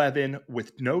 for 11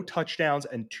 with no touchdowns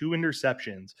and 2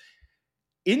 interceptions,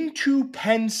 into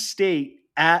Penn State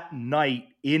at night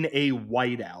in a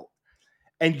whiteout,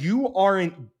 and you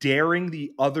aren't daring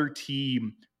the other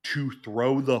team to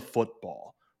throw the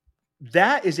football,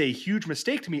 that is a huge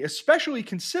mistake to me, especially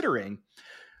considering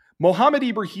Mohamed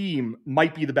Ibrahim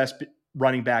might be the best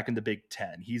running back in the Big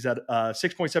Ten. He's at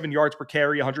 6.7 yards per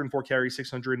carry, 104 carries,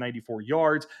 694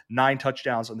 yards, 9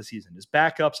 touchdowns on the season. His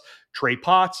backups, Trey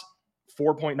Potts,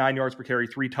 4.9 yards per carry,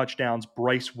 3 touchdowns.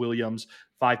 Bryce Williams,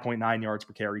 5.9 yards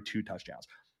per carry, 2 touchdowns.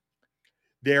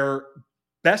 Their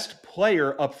best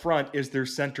player up front is their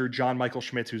center, John Michael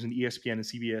Schmitz, who's an ESPN and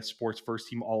CBS Sports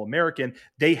first-team All-American.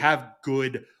 They have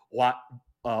good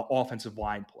offensive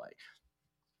line play.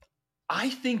 I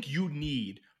think you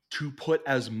need to put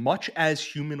as much as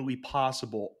humanly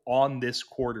possible on this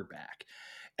quarterback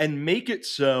and make it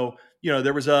so,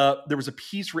 there was a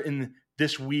piece written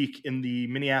this week in the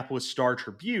Minneapolis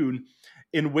Star-Tribune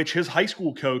in which his high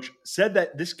school coach said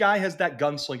that this guy has that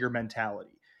gunslinger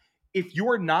mentality. If you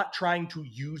are not trying to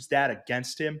use that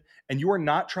against him and you are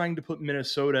not trying to put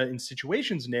Minnesota in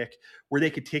situations, Nick, where they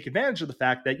could take advantage of the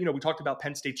fact that, we talked about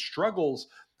Penn State's struggles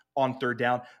on third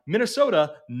down.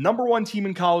 Minnesota, number one team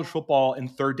in college football in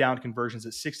third down conversions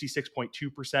at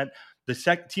 66.2%.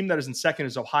 The team that is in second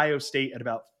is Ohio State at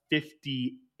about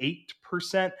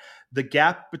 58%. The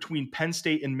gap between Penn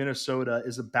State and Minnesota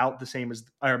is about the same as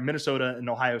Minnesota and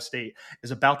Ohio State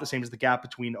is about the same as the gap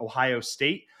between Ohio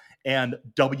State and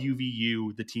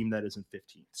WVU, the team that is in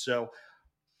 15th. So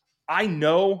I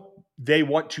know they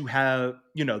want to have,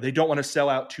 they don't want to sell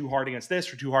out too hard against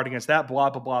this or too hard against that,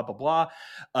 blah, blah, blah, blah,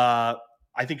 blah.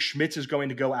 I think Schmitz is going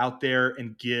to go out there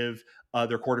and give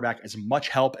their quarterback as much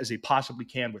help as he possibly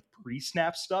can with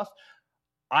pre-snap stuff.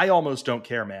 I almost don't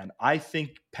care, man. I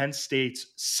think Penn State's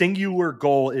singular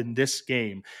goal in this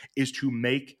game is to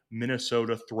make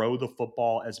Minnesota throw the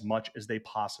football as much as they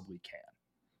possibly can.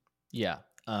 Yeah.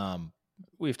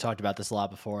 We've talked about this a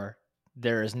lot before.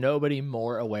 There is nobody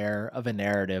more aware of a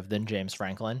narrative than James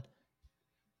Franklin.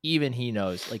 Even he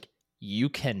knows, you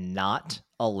cannot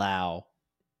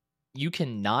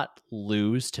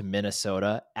lose to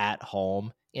Minnesota at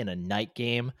home in a night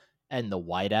game and the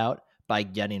whiteout by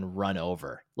getting run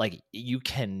over. You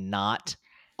cannot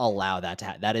allow that to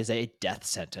happen. That is a death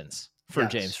sentence for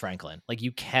James Franklin.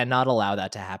 You cannot allow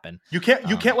that to happen. You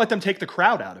can't let them take the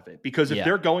crowd out of it, because if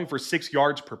they're going for 6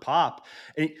 yards per pop,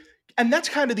 and that's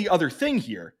kind of the other thing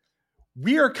here.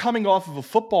 We are coming off of a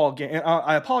football game.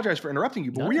 I apologize for interrupting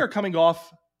you, but we are coming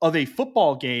off of a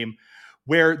football game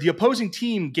where the opposing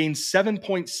team gains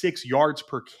 7.6 yards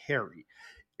per carry.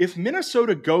 If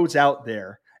Minnesota goes out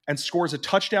there and scores a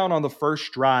touchdown on the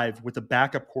first drive with a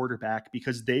backup quarterback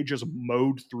because they just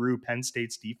mowed through Penn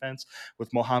State's defense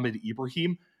with Mohamed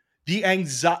Ibrahim, the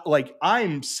anxiety,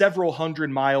 I'm several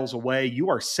hundred miles away. You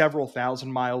are several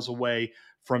thousand miles away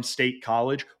from State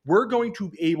College. We're going to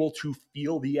be able to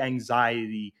feel the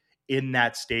anxiety in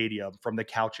that stadium from the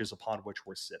couches upon which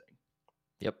we're sitting.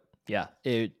 Yep. Yeah.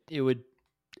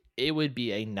 It would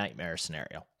be a nightmare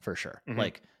scenario for sure.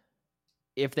 Mm-hmm.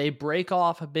 If they break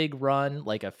off a big run,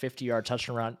 like a 50-yard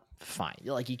touchdown run, fine.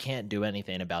 You can't do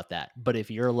anything about that. But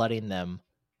if you're letting them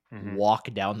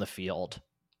walk down the field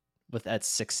with that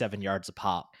 6-7 yards a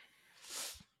pop,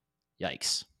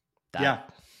 yikes.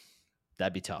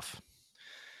 That'd be tough.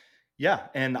 Yeah.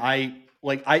 And I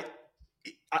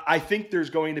think there's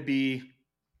going to be,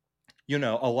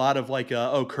 a lot of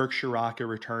Kirk Ciarrocca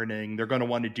returning. They're going to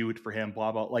want to do it for him,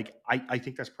 blah, blah. I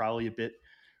think that's probably a bit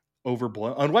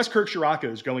overblown, unless Kirk Ciarrocca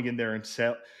is going in there and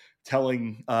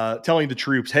telling the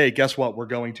troops, hey, guess what? We're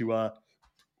going to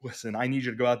listen, I need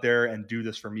you to go out there and do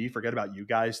this for me. Forget about you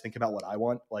guys. Think about what I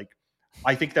want.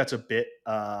 I think that's a bit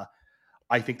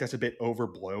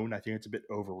overblown. I think it's a bit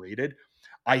overrated.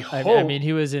 I mean,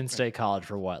 he was in State College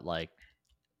for what,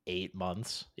 8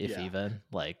 months, if even.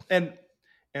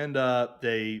 And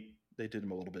they did him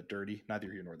a little bit dirty.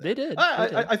 Neither here nor there. They did.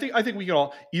 I think we can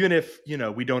all, even if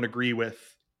we don't agree with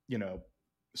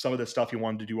some of the stuff he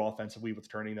wanted to do offensively with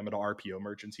turning them into RPO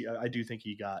merchants, I do think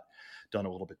he got done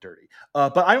a little bit dirty.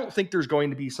 But I don't think there's going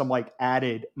to be some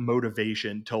added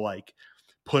motivation to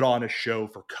put on a show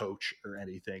for coach or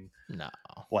anything. No,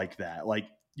 like that.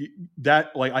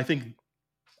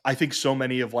 I think so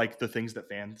many of the things that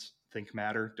fans think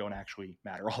matter don't actually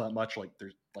matter all that much.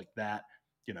 There's that,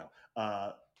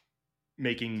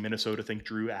 making Minnesota think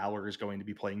Drew Aller is going to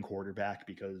be playing quarterback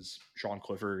because Sean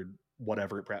Clifford,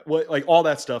 whatever, all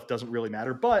that stuff doesn't really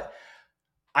matter. But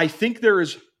I think there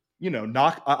is, I'm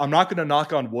not going to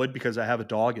knock on wood because I have a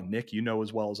dog, and Nick,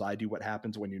 as well as I do what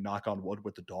happens when you knock on wood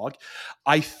with the dog.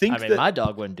 I mean, my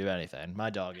dog wouldn't do anything. My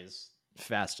dog is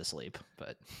fast asleep,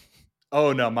 but.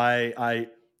 Oh no,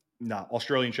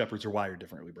 Australian Shepherds are wired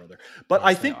differently, brother. But yes,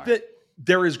 I think that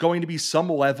there is going to be some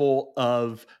level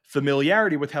of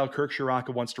familiarity with how Kirk Ciarrocca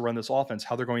wants to run this offense,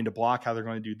 how they're going to block, how they're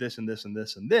going to do this and this and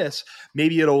this and this,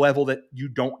 maybe at a level that you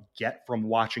don't get from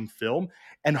watching film.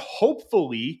 And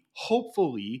hopefully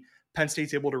Penn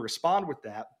State's able to respond with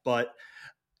that. But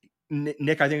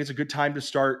Nick, I think it's a good time to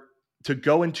start to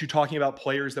go into talking about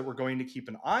players that we're going to keep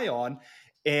an eye on.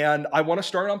 And I want to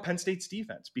start on Penn State's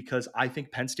defense, because I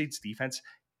think Penn State's defense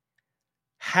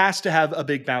has to have a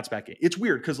big bounce back game. It's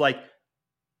weird because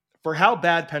for how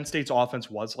bad Penn State's offense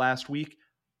was last week,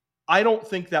 I don't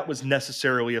think that was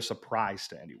necessarily a surprise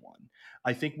to anyone.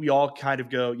 I think we all kind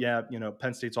of go,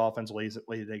 Penn State's offense lays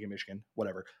an egg in Michigan,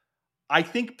 whatever. I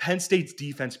think Penn State's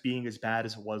defense being as bad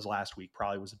as it was last week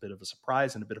probably was a bit of a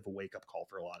surprise and a bit of a wake-up call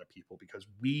for a lot of people, because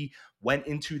we went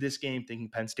into this game thinking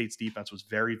Penn State's defense was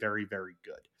very, very, very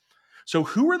good. So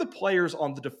who are the players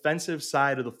on the defensive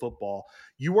side of the football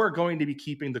you are going to be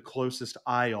keeping the closest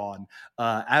eye on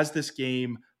as this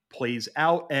game plays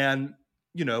out, and,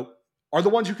 are the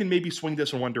ones who can maybe swing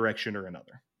this in one direction or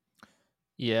another?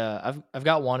 Yeah, I've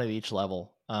got one at each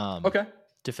level. Okay.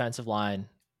 Defensive line,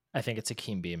 I think it's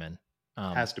Hakeem Beamon.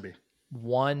 Has to be.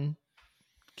 One,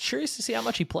 curious to see how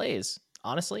much he plays,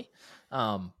 honestly,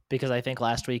 because I think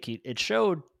last week it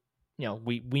showed,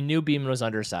 we knew Beamon was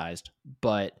undersized,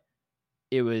 but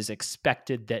it was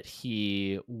expected that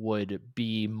he would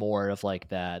be more of like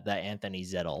that Anthony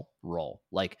Zettel role,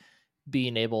 like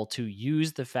being able to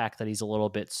use the fact that he's a little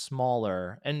bit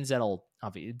smaller, and Zettel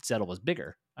was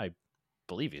bigger. I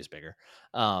believe he was bigger.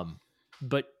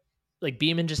 But like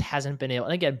Beamon just hasn't been able,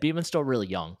 and again, Beamon's still really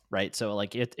young, right? So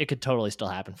like it could totally still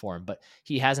happen for him, but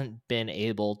he hasn't been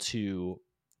able to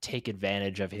take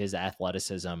advantage of his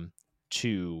athleticism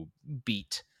to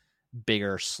beat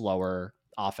bigger, slower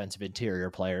offensive interior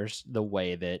players the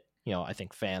way that, I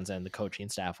think fans and the coaching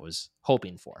staff was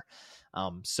hoping for.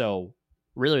 So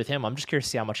really with him, I'm just curious to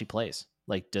see how much he plays.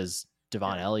 Like, does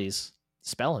Devon Ellies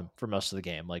spell him for most of the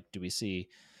game? Like, do we see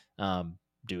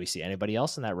anybody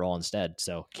else in that role instead?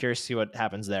 So curious to see what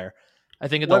happens there. I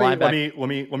think at the linebacker.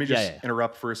 Let me just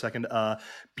interrupt for a second.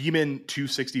 Beamon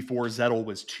 264, Zettel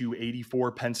was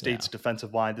 284. Penn State's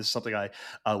defensive line. This is something I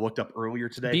looked up earlier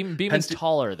today. Beamon's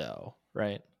taller though,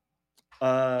 right?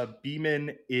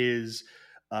 Beamon is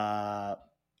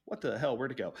what the hell?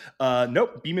 Where'd it go?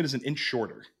 Nope. Beamon is an inch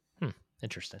shorter.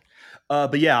 Interesting.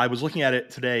 But yeah, I was looking at it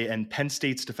today, and Penn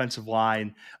State's defensive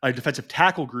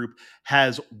tackle group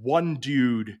has one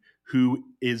dude who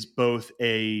is both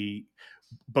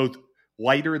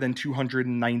lighter than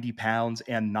 290 pounds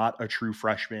and not a true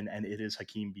freshman, and it is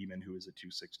Hakeem Beamon, who is a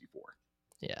 264.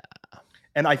 Yeah.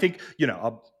 And I think,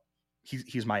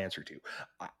 he's my answer too.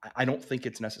 I don't think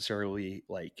it's necessarily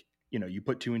like, you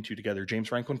put two and two together. James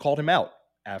Franklin called him out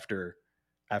after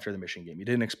the Michigan game. He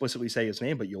didn't explicitly say his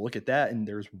name, but you look at that and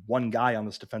there's one guy on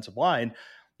this defensive line,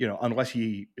 unless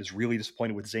he is really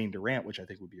disappointed with Zane Durant, which I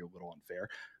think would be a little unfair,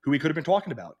 who he could have been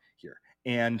talking about here.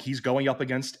 And he's going up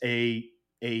against a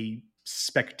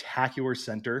spectacular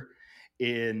center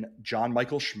in John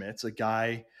Michael Schmitz, a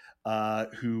guy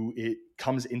who it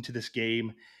comes into this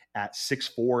game at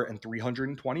 6'4" and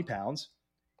 320 pounds.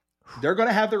 They're going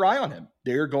to have their eye on him.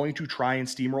 They're going to try and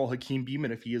steamroll Hakeem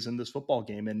Beamon if he is in this football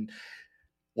game. And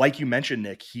like you mentioned,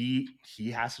 Nick, he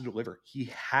has to deliver.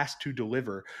 He has to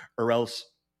deliver, or else,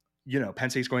 Penn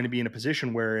State's going to be in a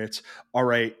position where it's, all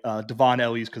right, Devon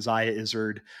Ellies, Keziah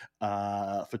Izzard,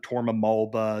 Fatorma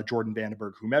Mulba, Jordan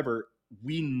Vandenberg, whomever,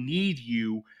 we need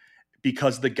you,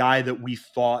 because the guy that we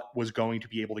thought was going to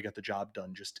be able to get the job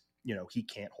done just, he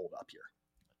can't hold up here.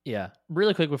 Yeah.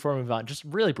 Really quick before we move on, just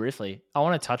really briefly, I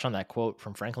want to touch on that quote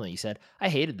from Franklin that you said. I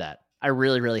hated that. I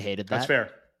really, really hated that. That's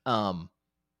fair.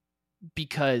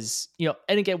 Because,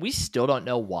 and again, we still don't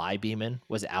know why Beamon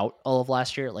was out all of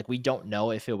last year. Like, we don't know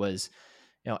if it was,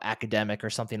 academic or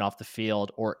something off the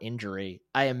field or injury.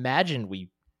 I imagine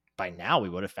by now we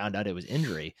would have found out it was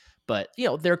injury, but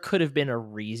there could have been a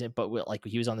reason, but like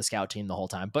he was on the scout team the whole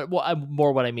time. But what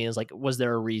I mean is, like, was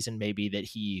there a reason maybe that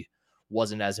he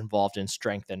wasn't as involved in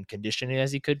strength and conditioning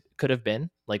as he could have been?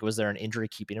 Like, was there an injury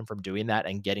keeping him from doing that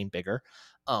and getting bigger?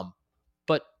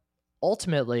 But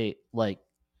ultimately, like,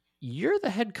 you're the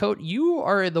head coach. You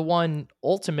are the one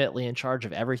ultimately in charge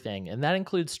of everything, and that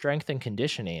includes strength and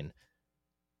conditioning.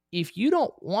 If you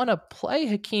don't want to play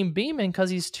Hakeem Beamon because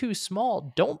he's too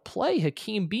small, don't play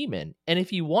Hakeem Beamon. And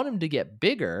if you want him to get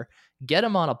bigger, get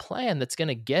him on a plan that's going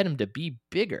to get him to be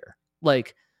bigger.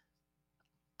 Like,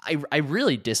 I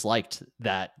really disliked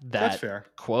that That's fair.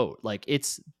 quote. Like,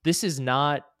 this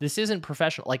isn't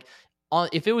professional. Like,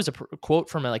 if it was a quote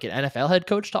from like an NFL head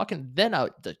coach talking, then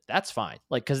that's fine.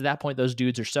 Like, because at that point, those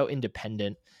dudes are so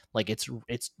independent. Like, it's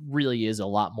really is a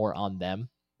lot more on them.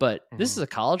 But this is a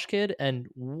college kid, and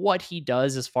what he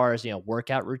does as far as,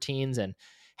 workout routines and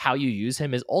how you use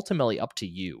him is ultimately up to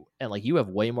you. And like, you have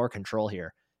way more control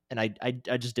here. And I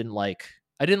just didn't like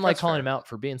calling him out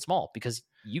for being small, because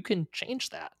you can change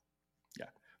that. Yeah.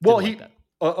 Well,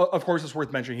 of course, it's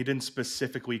worth mentioning, he didn't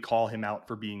specifically call him out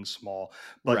for being small,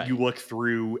 but right. You look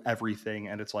through everything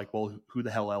and it's like, well, who the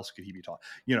hell else could he be talking?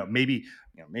 Maybe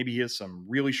he has some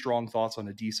really strong thoughts on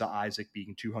Adisa Isaac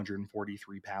being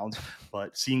 243 pounds,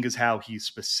 but seeing as how he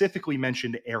specifically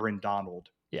mentioned Aaron Donald,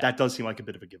 that does seem like a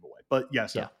bit of a giveaway. But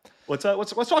yes, let's talk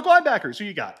linebackers. Who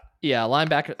you got? Yeah,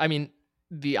 linebacker. I mean,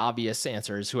 the obvious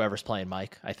answer is whoever's playing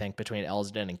Mike, I think, between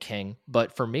Elsdon and King.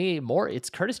 But for me, more it's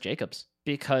Curtis Jacobs,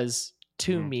 because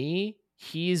to me,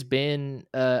 he's been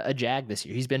a Jag this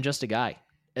year. He's been just a guy.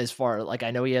 As far, like,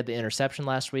 I know he had the interception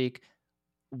last week.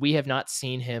 We have not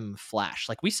seen him flash.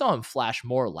 Like, we saw him flash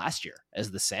more last year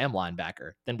as the Sam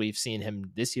linebacker than we've seen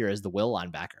him this year as the Will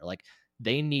linebacker. Like,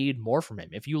 they need more from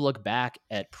him. If you look back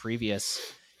at previous,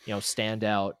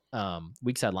 standout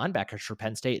weak side linebackers for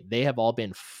Penn State, they have all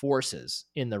been forces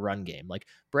in the run game. Like,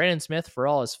 Brandon Smith, for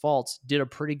all his faults, did a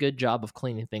pretty good job of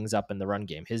cleaning things up in the run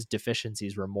game. His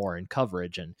deficiencies were more in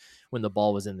coverage and when the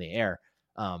ball was in the air.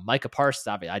 Micah Parsons,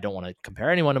 obviously, I don't want to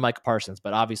compare anyone to Micah Parsons,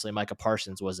 but obviously Micah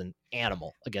Parsons was an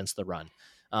animal against the run.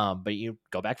 But you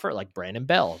go back for it, like Brandon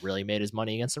Bell really made his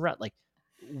money against the run. Like,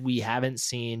 we haven't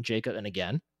seen Jacob, and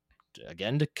again,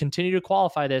 to continue to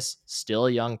qualify this, still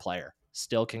a young player,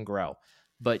 still can grow,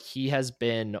 but he has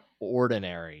been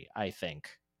ordinary, I think,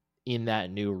 in that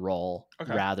new role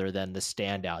rather than the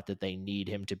standout that they need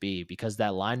him to be, because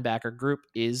that linebacker group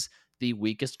is the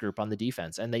weakest group on the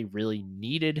defense, and they really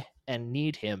needed and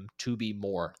need him to be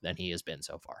more than he has been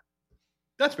so far.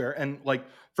 That's fair. And like,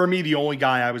 for me, the only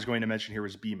guy I was going to mention here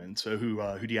was Beeman. So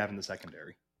who do you have in the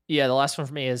secondary? Yeah, the last one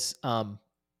for me is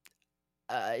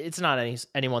it's not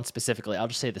anyone specifically. I'll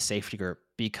just say the safety group,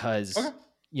 because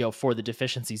for the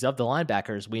deficiencies of the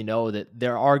linebackers, we know that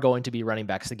there are going to be running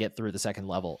backs that get through the second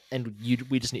level, and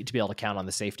we just need to be able to count on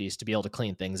the safeties to be able to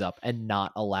clean things up and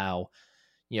not allow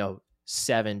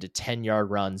 7 to 10 yard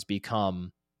runs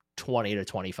become 20 to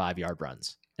 25 yard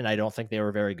runs. And I don't think they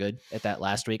were very good at that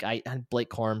last week. Blake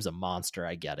Corum's a monster.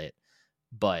 I get it,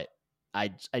 but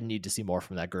I need to see more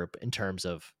from that group in terms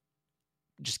of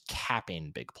just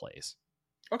capping big plays.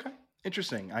 Okay.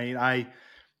 Interesting. I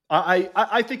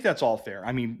think that's all fair.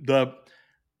 I mean,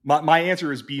 my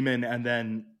answer is Beeman, and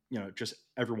then, just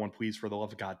everyone, please, for the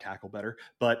love of God, tackle better,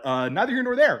 but neither here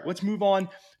nor there. Let's move on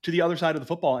to the other side of the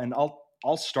football, and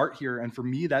I'll start here. And for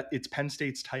me, that it's Penn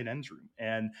State's tight ends room,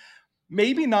 and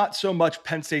maybe not so much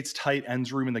Penn State's tight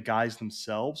ends room and the guys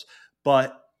themselves,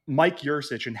 but Mike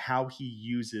Yurcich and how he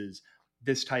uses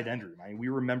this tight end room. I mean, we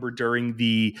remember during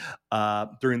the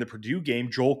Purdue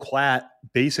game, Joel Klatt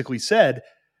basically said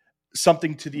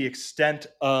something to the extent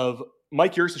of,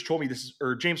 Mike Yurcich told me this,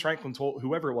 or James Franklin told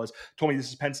whoever it was, told me this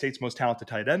is Penn State's most talented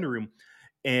tight end room.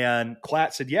 And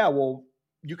Klatt said, yeah, well,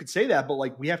 you could say that, but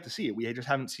like, we have to see it. We just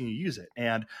haven't seen you use it.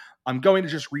 And I'm going to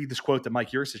just read this quote that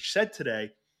Mike Yurcich said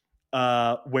today,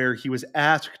 where he was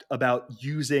asked about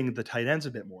using the tight ends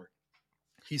a bit more.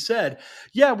 He said,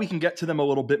 yeah, we can get to them a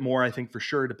little bit more, I think, for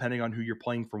sure, depending on who you're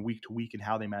playing from week to week and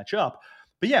how they match up.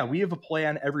 But yeah, we have a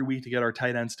plan every week to get our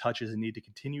tight ends touches and need to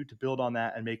continue to build on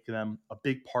that and make them a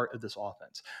big part of this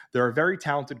offense. They're a very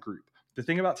talented group. The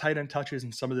thing about tight end touches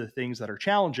and some of the things that are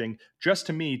challenging, just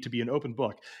to me, to be an open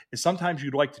book, is sometimes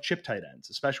you'd like to chip tight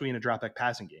ends, especially in a drop back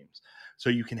passing games, so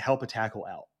you can help a tackle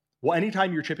out. Well,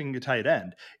 anytime you're chipping a tight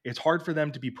end, it's hard for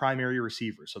them to be primary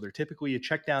receivers. So they're typically a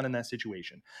check down in that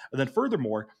situation. And then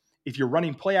furthermore, if you're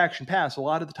running play action pass, a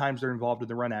lot of the times they're involved in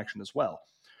the run action as well.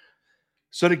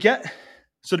 So to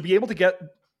be able to get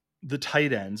the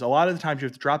tight ends, a lot of the times you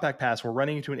have to drop back pass. We're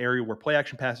running into an area where play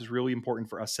action pass is really important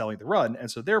for us selling the run.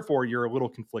 And so therefore you're a little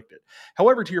conflicted.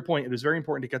 However, to your point, it is very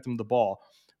important to get them the ball.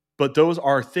 But those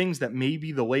are things that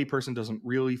maybe the layperson doesn't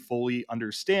really fully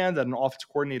understand, that an offensive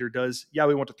coordinator does. Yeah,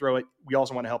 we want to throw it. We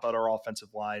also want to help out our offensive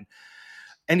line.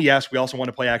 And yes, we also want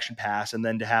to play action pass, and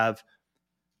then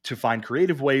to find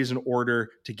creative ways in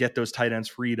order to get those tight ends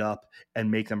freed up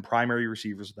and make them primary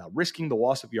receivers without risking the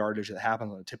loss of yardage that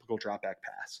happens on a typical drop back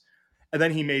pass. And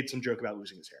then he made some joke about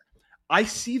losing his hair. I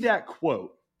see that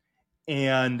quote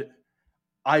and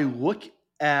I look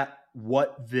at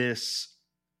what this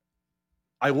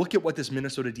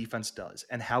Minnesota defense does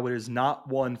and how it is not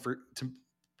one to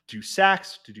do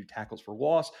sacks, to do tackles for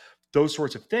loss, those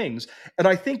sorts of things. And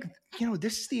I think,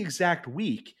 this is the exact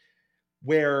week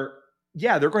where,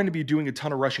 yeah, they're going to be doing a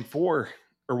ton of rushing for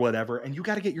or whatever, and you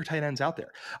got to get your tight ends out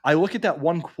there. I look at that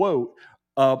one quote,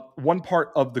 one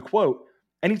part of the quote.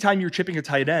 Anytime you're chipping a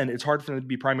tight end, it's hard for them to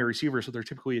be primary receivers, so they're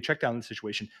typically a check down in the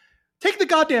situation. Take the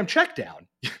goddamn check down,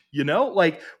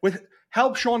 like with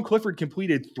how Sean Clifford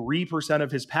completed 3%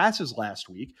 of his passes last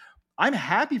week. I'm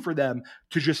happy for them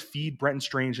to just feed Brenton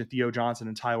Strange and Theo Johnson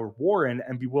and Tyler Warren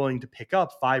and be willing to pick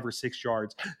up 5 or 6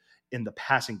 yards in the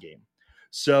passing game.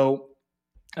 So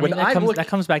that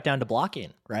comes back down to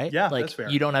blocking, right? Yeah, like, that's fair.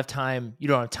 You don't have time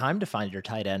to find your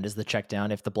tight end as the check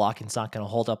down if the blocking's not going to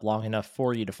hold up long enough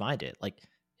for you to find it. Like,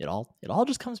 it all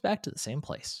just comes back to the same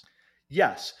place.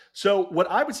 Yes. So what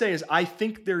I would say is I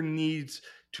think there needs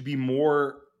to be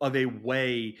more of a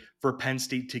way for Penn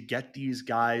State to get these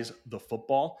guys the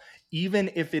football, even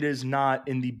if it is not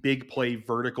in the big play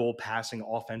vertical passing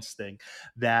offense thing,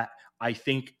 that I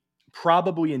think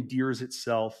probably endears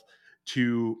itself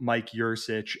to Mike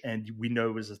Yurcich, and we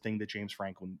know is a thing that James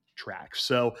Franklin tracks.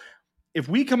 So if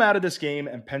we come out of this game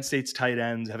and Penn State's tight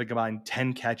ends have a combined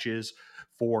 10 catches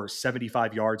for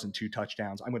 75 yards and 2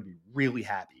 touchdowns, I'm going to be really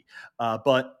happy.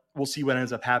 But we'll see what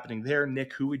ends up happening there.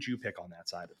 Nick, who would you pick on that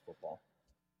side of football?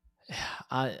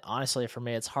 Honestly, for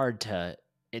me, it's hard to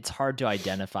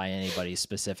identify anybody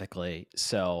specifically.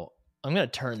 So I'm going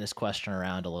to turn this question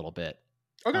around a little bit,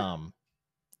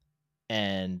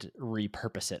 and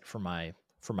repurpose it for my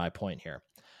point here.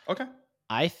 Okay.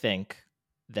 I think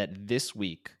that this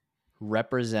week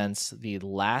represents the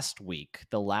last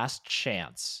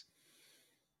chance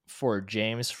for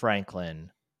James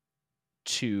Franklin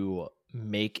to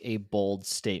make a bold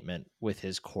statement with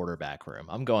his quarterback room.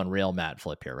 I'm going real Matt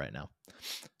Flip here right now.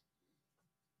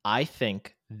 I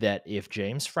think that if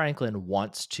James Franklin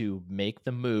wants to make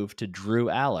the move to Drew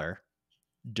Aller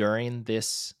during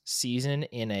this season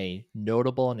in a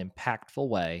notable and impactful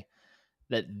way,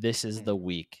 that this is the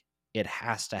week it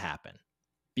has to happen,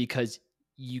 because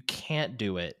you can't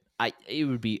do it. It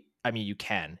would be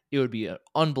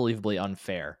unbelievably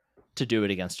unfair to do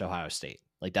it against Ohio State.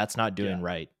 Like, that's not doing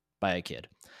right by a kid.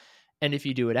 And if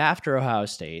you do it after Ohio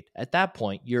State, at that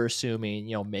point, you're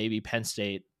assuming, maybe Penn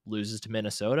State loses to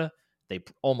Minnesota. They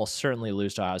almost certainly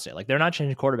lose to Ohio State. Like, they're not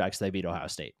changing quarterbacks. They beat Ohio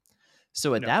State.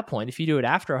 So at that point, if you do it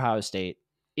after Ohio State,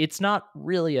 it's not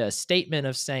really a statement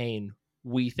of saying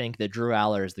we think that Drew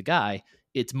Aller is the guy.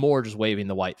 It's more just waving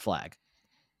the white flag.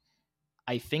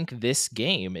 I think this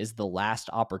game is the last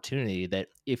opportunity that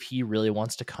if he really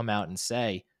wants to come out and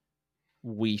say,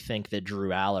 we think that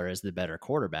Drew Aller is the better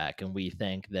quarterback and we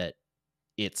think that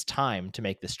it's time to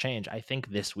make this change, I think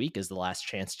this week is the last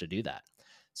chance to do that.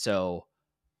 So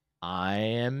I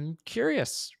am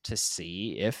curious to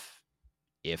see if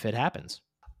it happens.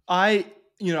 I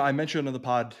mentioned on the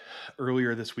pod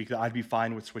earlier this week that I'd be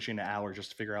fine with switching to Aller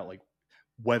just to figure out like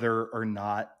whether or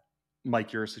not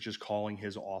Mike Yurcich is calling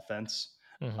his offense,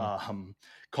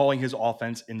 calling his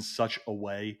offense in such a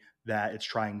way that it's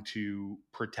trying to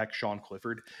protect Sean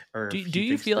Clifford. Or do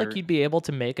you feel like you'd be able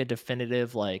to make a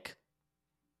definitive like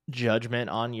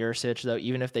judgment on Yurcich though,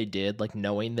 even if they did, like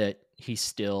knowing that he's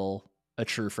still a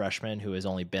true freshman who has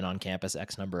only been on campus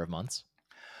X number of months?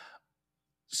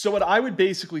 So what I would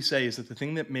basically say is that the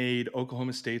thing that made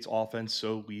Oklahoma State's offense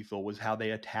so lethal was how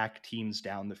they attack teams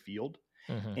down the field.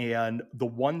 And the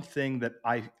one thing that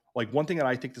I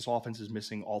think this offense is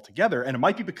missing altogether, and it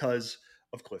might be because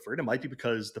of Clifford, it might be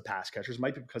because the pass catchers, it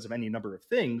might be because of any number of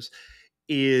things,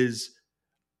 is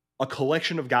a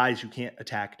collection of guys who can't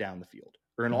attack down the field,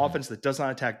 or an offense that does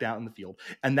not attack down the field.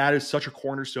 And that is such a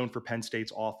cornerstone for Penn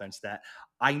State's offense that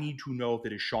I need to know if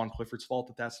it is Sean Clifford's fault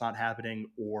that that's not happening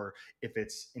or if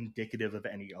it's indicative of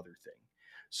any other thing.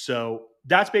 So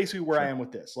that's basically where I am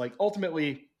with this. Like,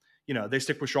 ultimately, they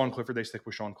stick with Sean Clifford.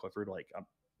 Like,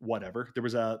 whatever. There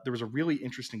was a really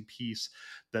interesting piece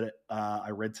that I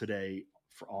read today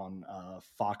on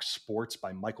Fox Sports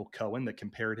by Michael Cohen that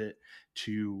compared it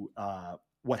to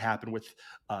what happened with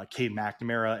Cade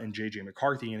McNamara and JJ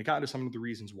McCarthy, and it got into some of the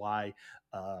reasons why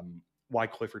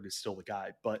Clifford is still the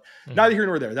guy. But neither here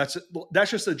nor there. That's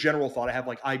just a general thought I have.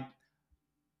 Like,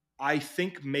 I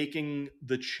think making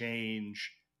the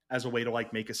change as a way to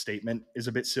like make a statement is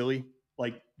a bit silly.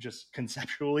 Like, just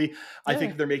conceptually, yeah. I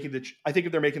think if they're making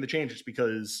the change, it's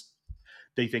because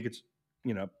they think it's,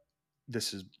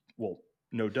 this is, well,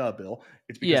 no duh, Bill.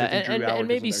 It's because and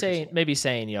maybe saying,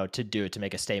 to do it to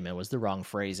make a statement was the wrong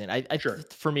phrasing.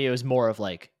 For me, it was more of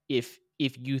like, if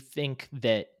you think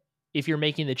that if you're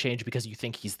making the change because you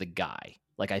think he's the guy,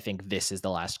 like, I think this is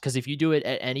the last, because if you do it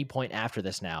at any point after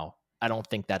this now, I don't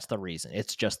think that's the reason.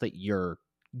 It's just that you're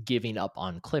giving up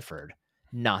on Clifford.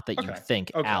 Not that you think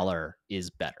Aller is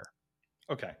better.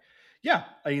 Okay. Yeah.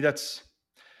 I mean, it's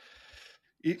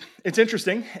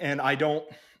interesting. And I don't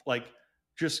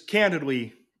just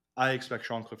candidly, I expect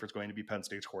Sean Clifford's going to be Penn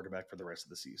State's quarterback for the rest of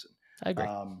the season. I agree.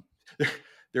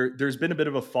 There's been a bit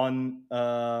of a fun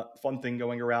thing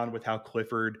going around with how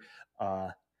Clifford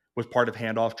was part of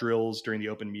handoff drills during the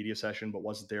open media session, but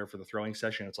wasn't there for the throwing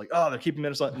session. It's like, oh, they're keeping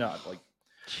Minnesota. No, like,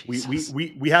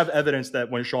 we have evidence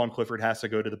that when Sean Clifford has to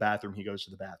go to the bathroom, he goes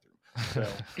to the bathroom. So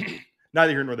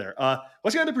neither here nor there.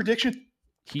 Let's get into predictions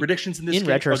in this game. In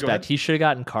retrospect, he should have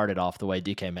gotten carted off the way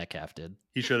DK Metcalf did.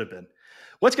 He should have been.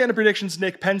 Let's get into predictions,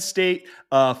 Nick. Penn State,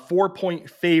 4-point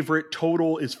favorite.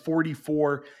 Total is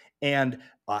 44. And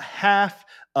half.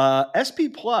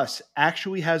 SP Plus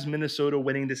actually has Minnesota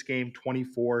winning this game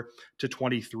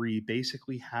 24-23.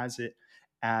 Basically has it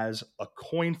as a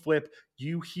coin flip.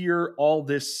 You hear all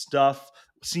this stuff.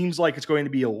 Seems like it's going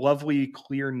to be a lovely,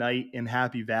 clear night in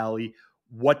Happy Valley.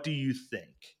 What do you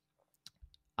think?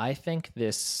 I think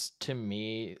this, to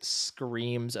me,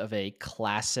 screams of a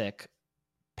classic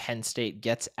Penn State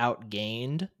gets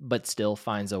outgained, but still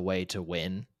finds a way to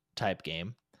win type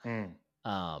game.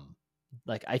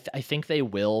 Like I think they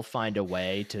will find a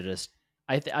way to just.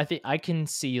 I think I can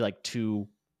see like two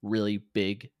really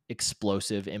big,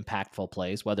 explosive, impactful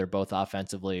plays, whether both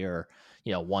offensively or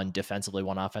one defensively,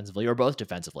 one offensively, or both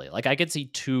defensively. Like I could see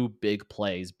two big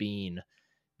plays being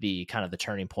the kind of the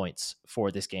turning points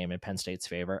for this game in Penn State's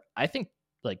favor. I think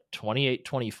like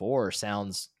 28-24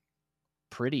 sounds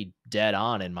pretty dead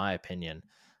on in my opinion.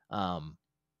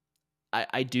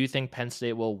 I do think Penn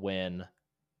State will win.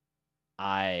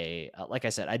 Like I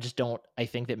said, I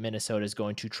think that Minnesota is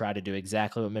going to try to do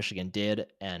exactly what Michigan did.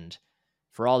 And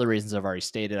for all the reasons I've already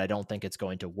stated, I don't think it's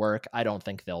going to work. I don't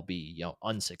think they'll be,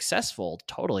 unsuccessful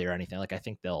totally or anything. Like I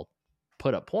think they'll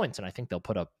put up points and I think they'll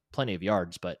put up plenty of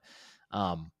yards, but,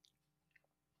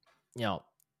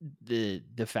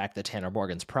 the fact that Tanner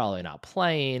Morgan's probably not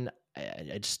playing,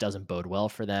 it just doesn't bode well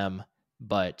for them.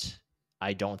 But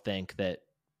I don't think that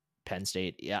Penn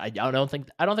State, I don't think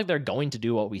they're going to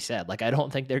do what we said. Like, I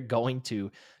don't think they're going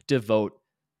to devote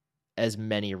as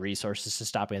many resources to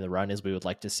stopping the run as we would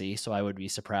like to see. So I would be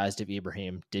surprised if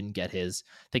Ibrahim didn't get his.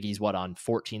 I think he's on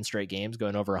 14 straight games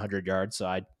going over 100 yards. So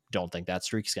I don't think that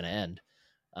streak's going to end.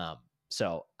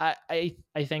 So I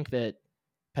think that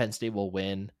Penn State will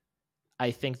win.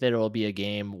 I think that it will be a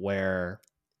game where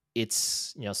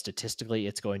it's, statistically,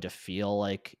 it's going to feel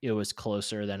like it was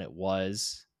closer than it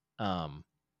was.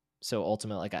 So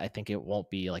ultimately, like, I think it won't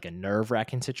be like a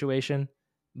nerve-wracking situation,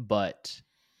 but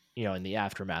in the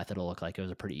aftermath, it'll look like it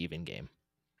was a pretty even game.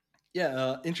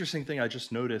 Yeah, interesting thing I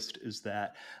just noticed is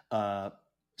that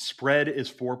spread is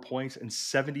 4 points, and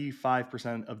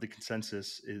 75% of the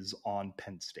consensus is on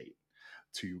Penn State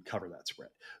to cover that spread.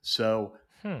 So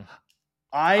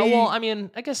I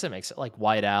guess that makes it like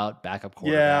white out, backup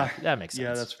quarterback. Yeah, that makes sense.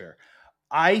 Yeah, that's fair.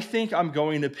 I think I'm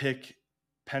going to pick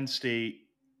Penn State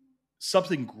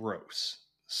something gross,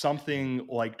 something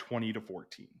like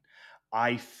 20-14.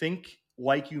 I think,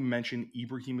 like you mentioned,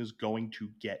 Ibrahim is going to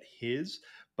get his,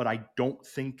 but I don't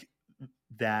think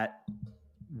that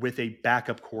with a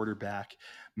backup quarterback,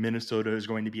 Minnesota is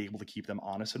going to be able to keep them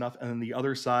honest enough. And then the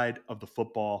other side of the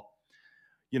football,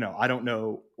 I don't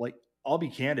know, like, I'll be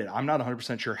candid. I'm not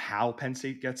 100% sure how Penn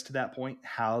State gets to that point,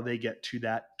 how they get to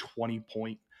that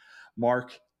 20-point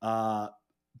mark.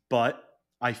 But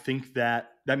I think that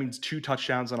means 2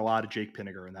 touchdowns and a lot of Jake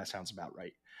Pinniger, and that sounds about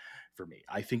right for me.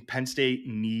 I think Penn State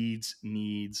needs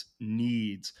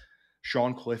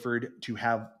Sean Clifford to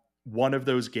have one of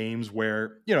those games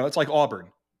where, it's like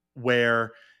Auburn,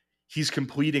 where he's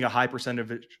completing a high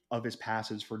percentage of his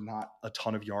passes for not a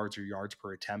ton of yards or yards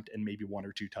per attempt and maybe 1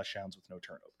 or 2 touchdowns with no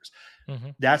turnovers.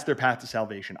 Mm-hmm. That's their path to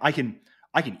salvation. I can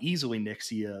easily, Nick,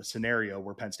 see a scenario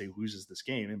where Penn State loses this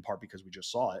game, in part because we just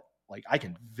saw it. Like, I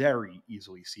can very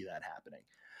easily see that happening.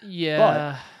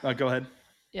 Yeah. But go ahead.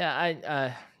 Yeah,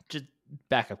 I just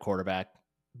backup quarterback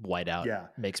whiteout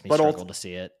makes me struggle to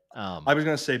see it. I was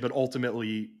going to say, but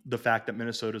ultimately, the fact that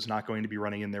Minnesota is not going to be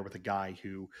running in there with a guy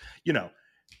who,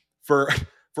 for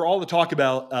all the talk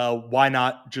about why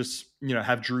not just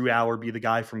have Drew Allar be the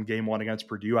guy from game 1 against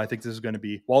Purdue, I think this is going to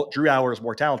be, Drew Allar is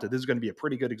more talented. This is going to be a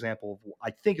pretty good example of,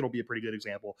 I think it'll be a pretty good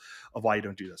example of why you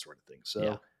don't do that sort of thing.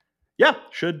 So yeah,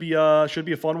 should be a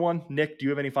fun one. Nick, do you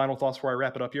have any final thoughts before I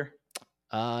wrap it up here?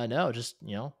 No, just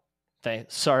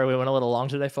sorry we went a little long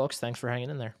today, folks. Thanks for hanging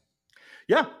in there.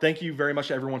 Yeah, thank you very much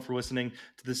to everyone for listening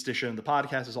to this edition of the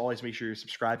podcast. As always, make sure you're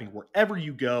subscribing wherever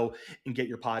you go and get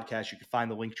your podcast. You can find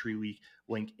the Linktree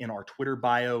link in our Twitter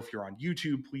bio. If you're on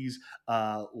YouTube, please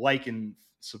like and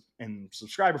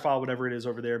subscribe or follow whatever it is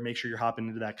over there. Make sure you're hopping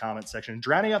into that comment section,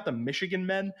 drowning out the Michigan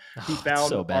men who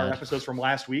found our episodes from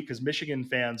last week, because Michigan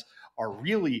fans are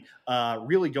really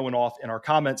going off in our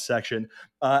comment section.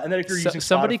 And then if you're using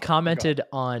somebody commented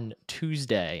on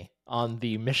Tuesday on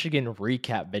the Michigan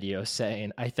recap video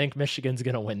saying, I think Michigan's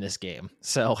going to win this game.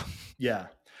 So yeah.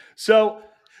 So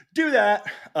do that.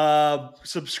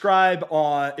 Subscribe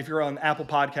if you're on Apple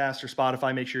Podcasts or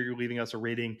Spotify, make sure you're leaving us a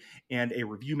rating and a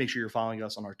review. Make sure you're following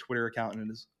us on our Twitter account. And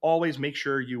as always, make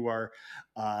sure you are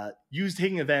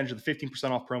taking advantage of the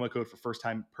 15% off promo code for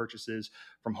first-time purchases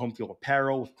from Home Field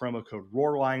Apparel with promo code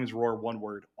ROAR Lions, ROAR, one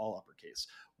word, all uppercase.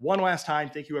 One last time,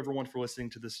 thank you everyone for listening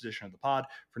to this edition of the pod.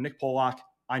 For Nick Pollock,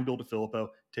 I'm Bill DeFilippo.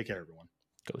 Take care, everyone.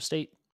 Go State.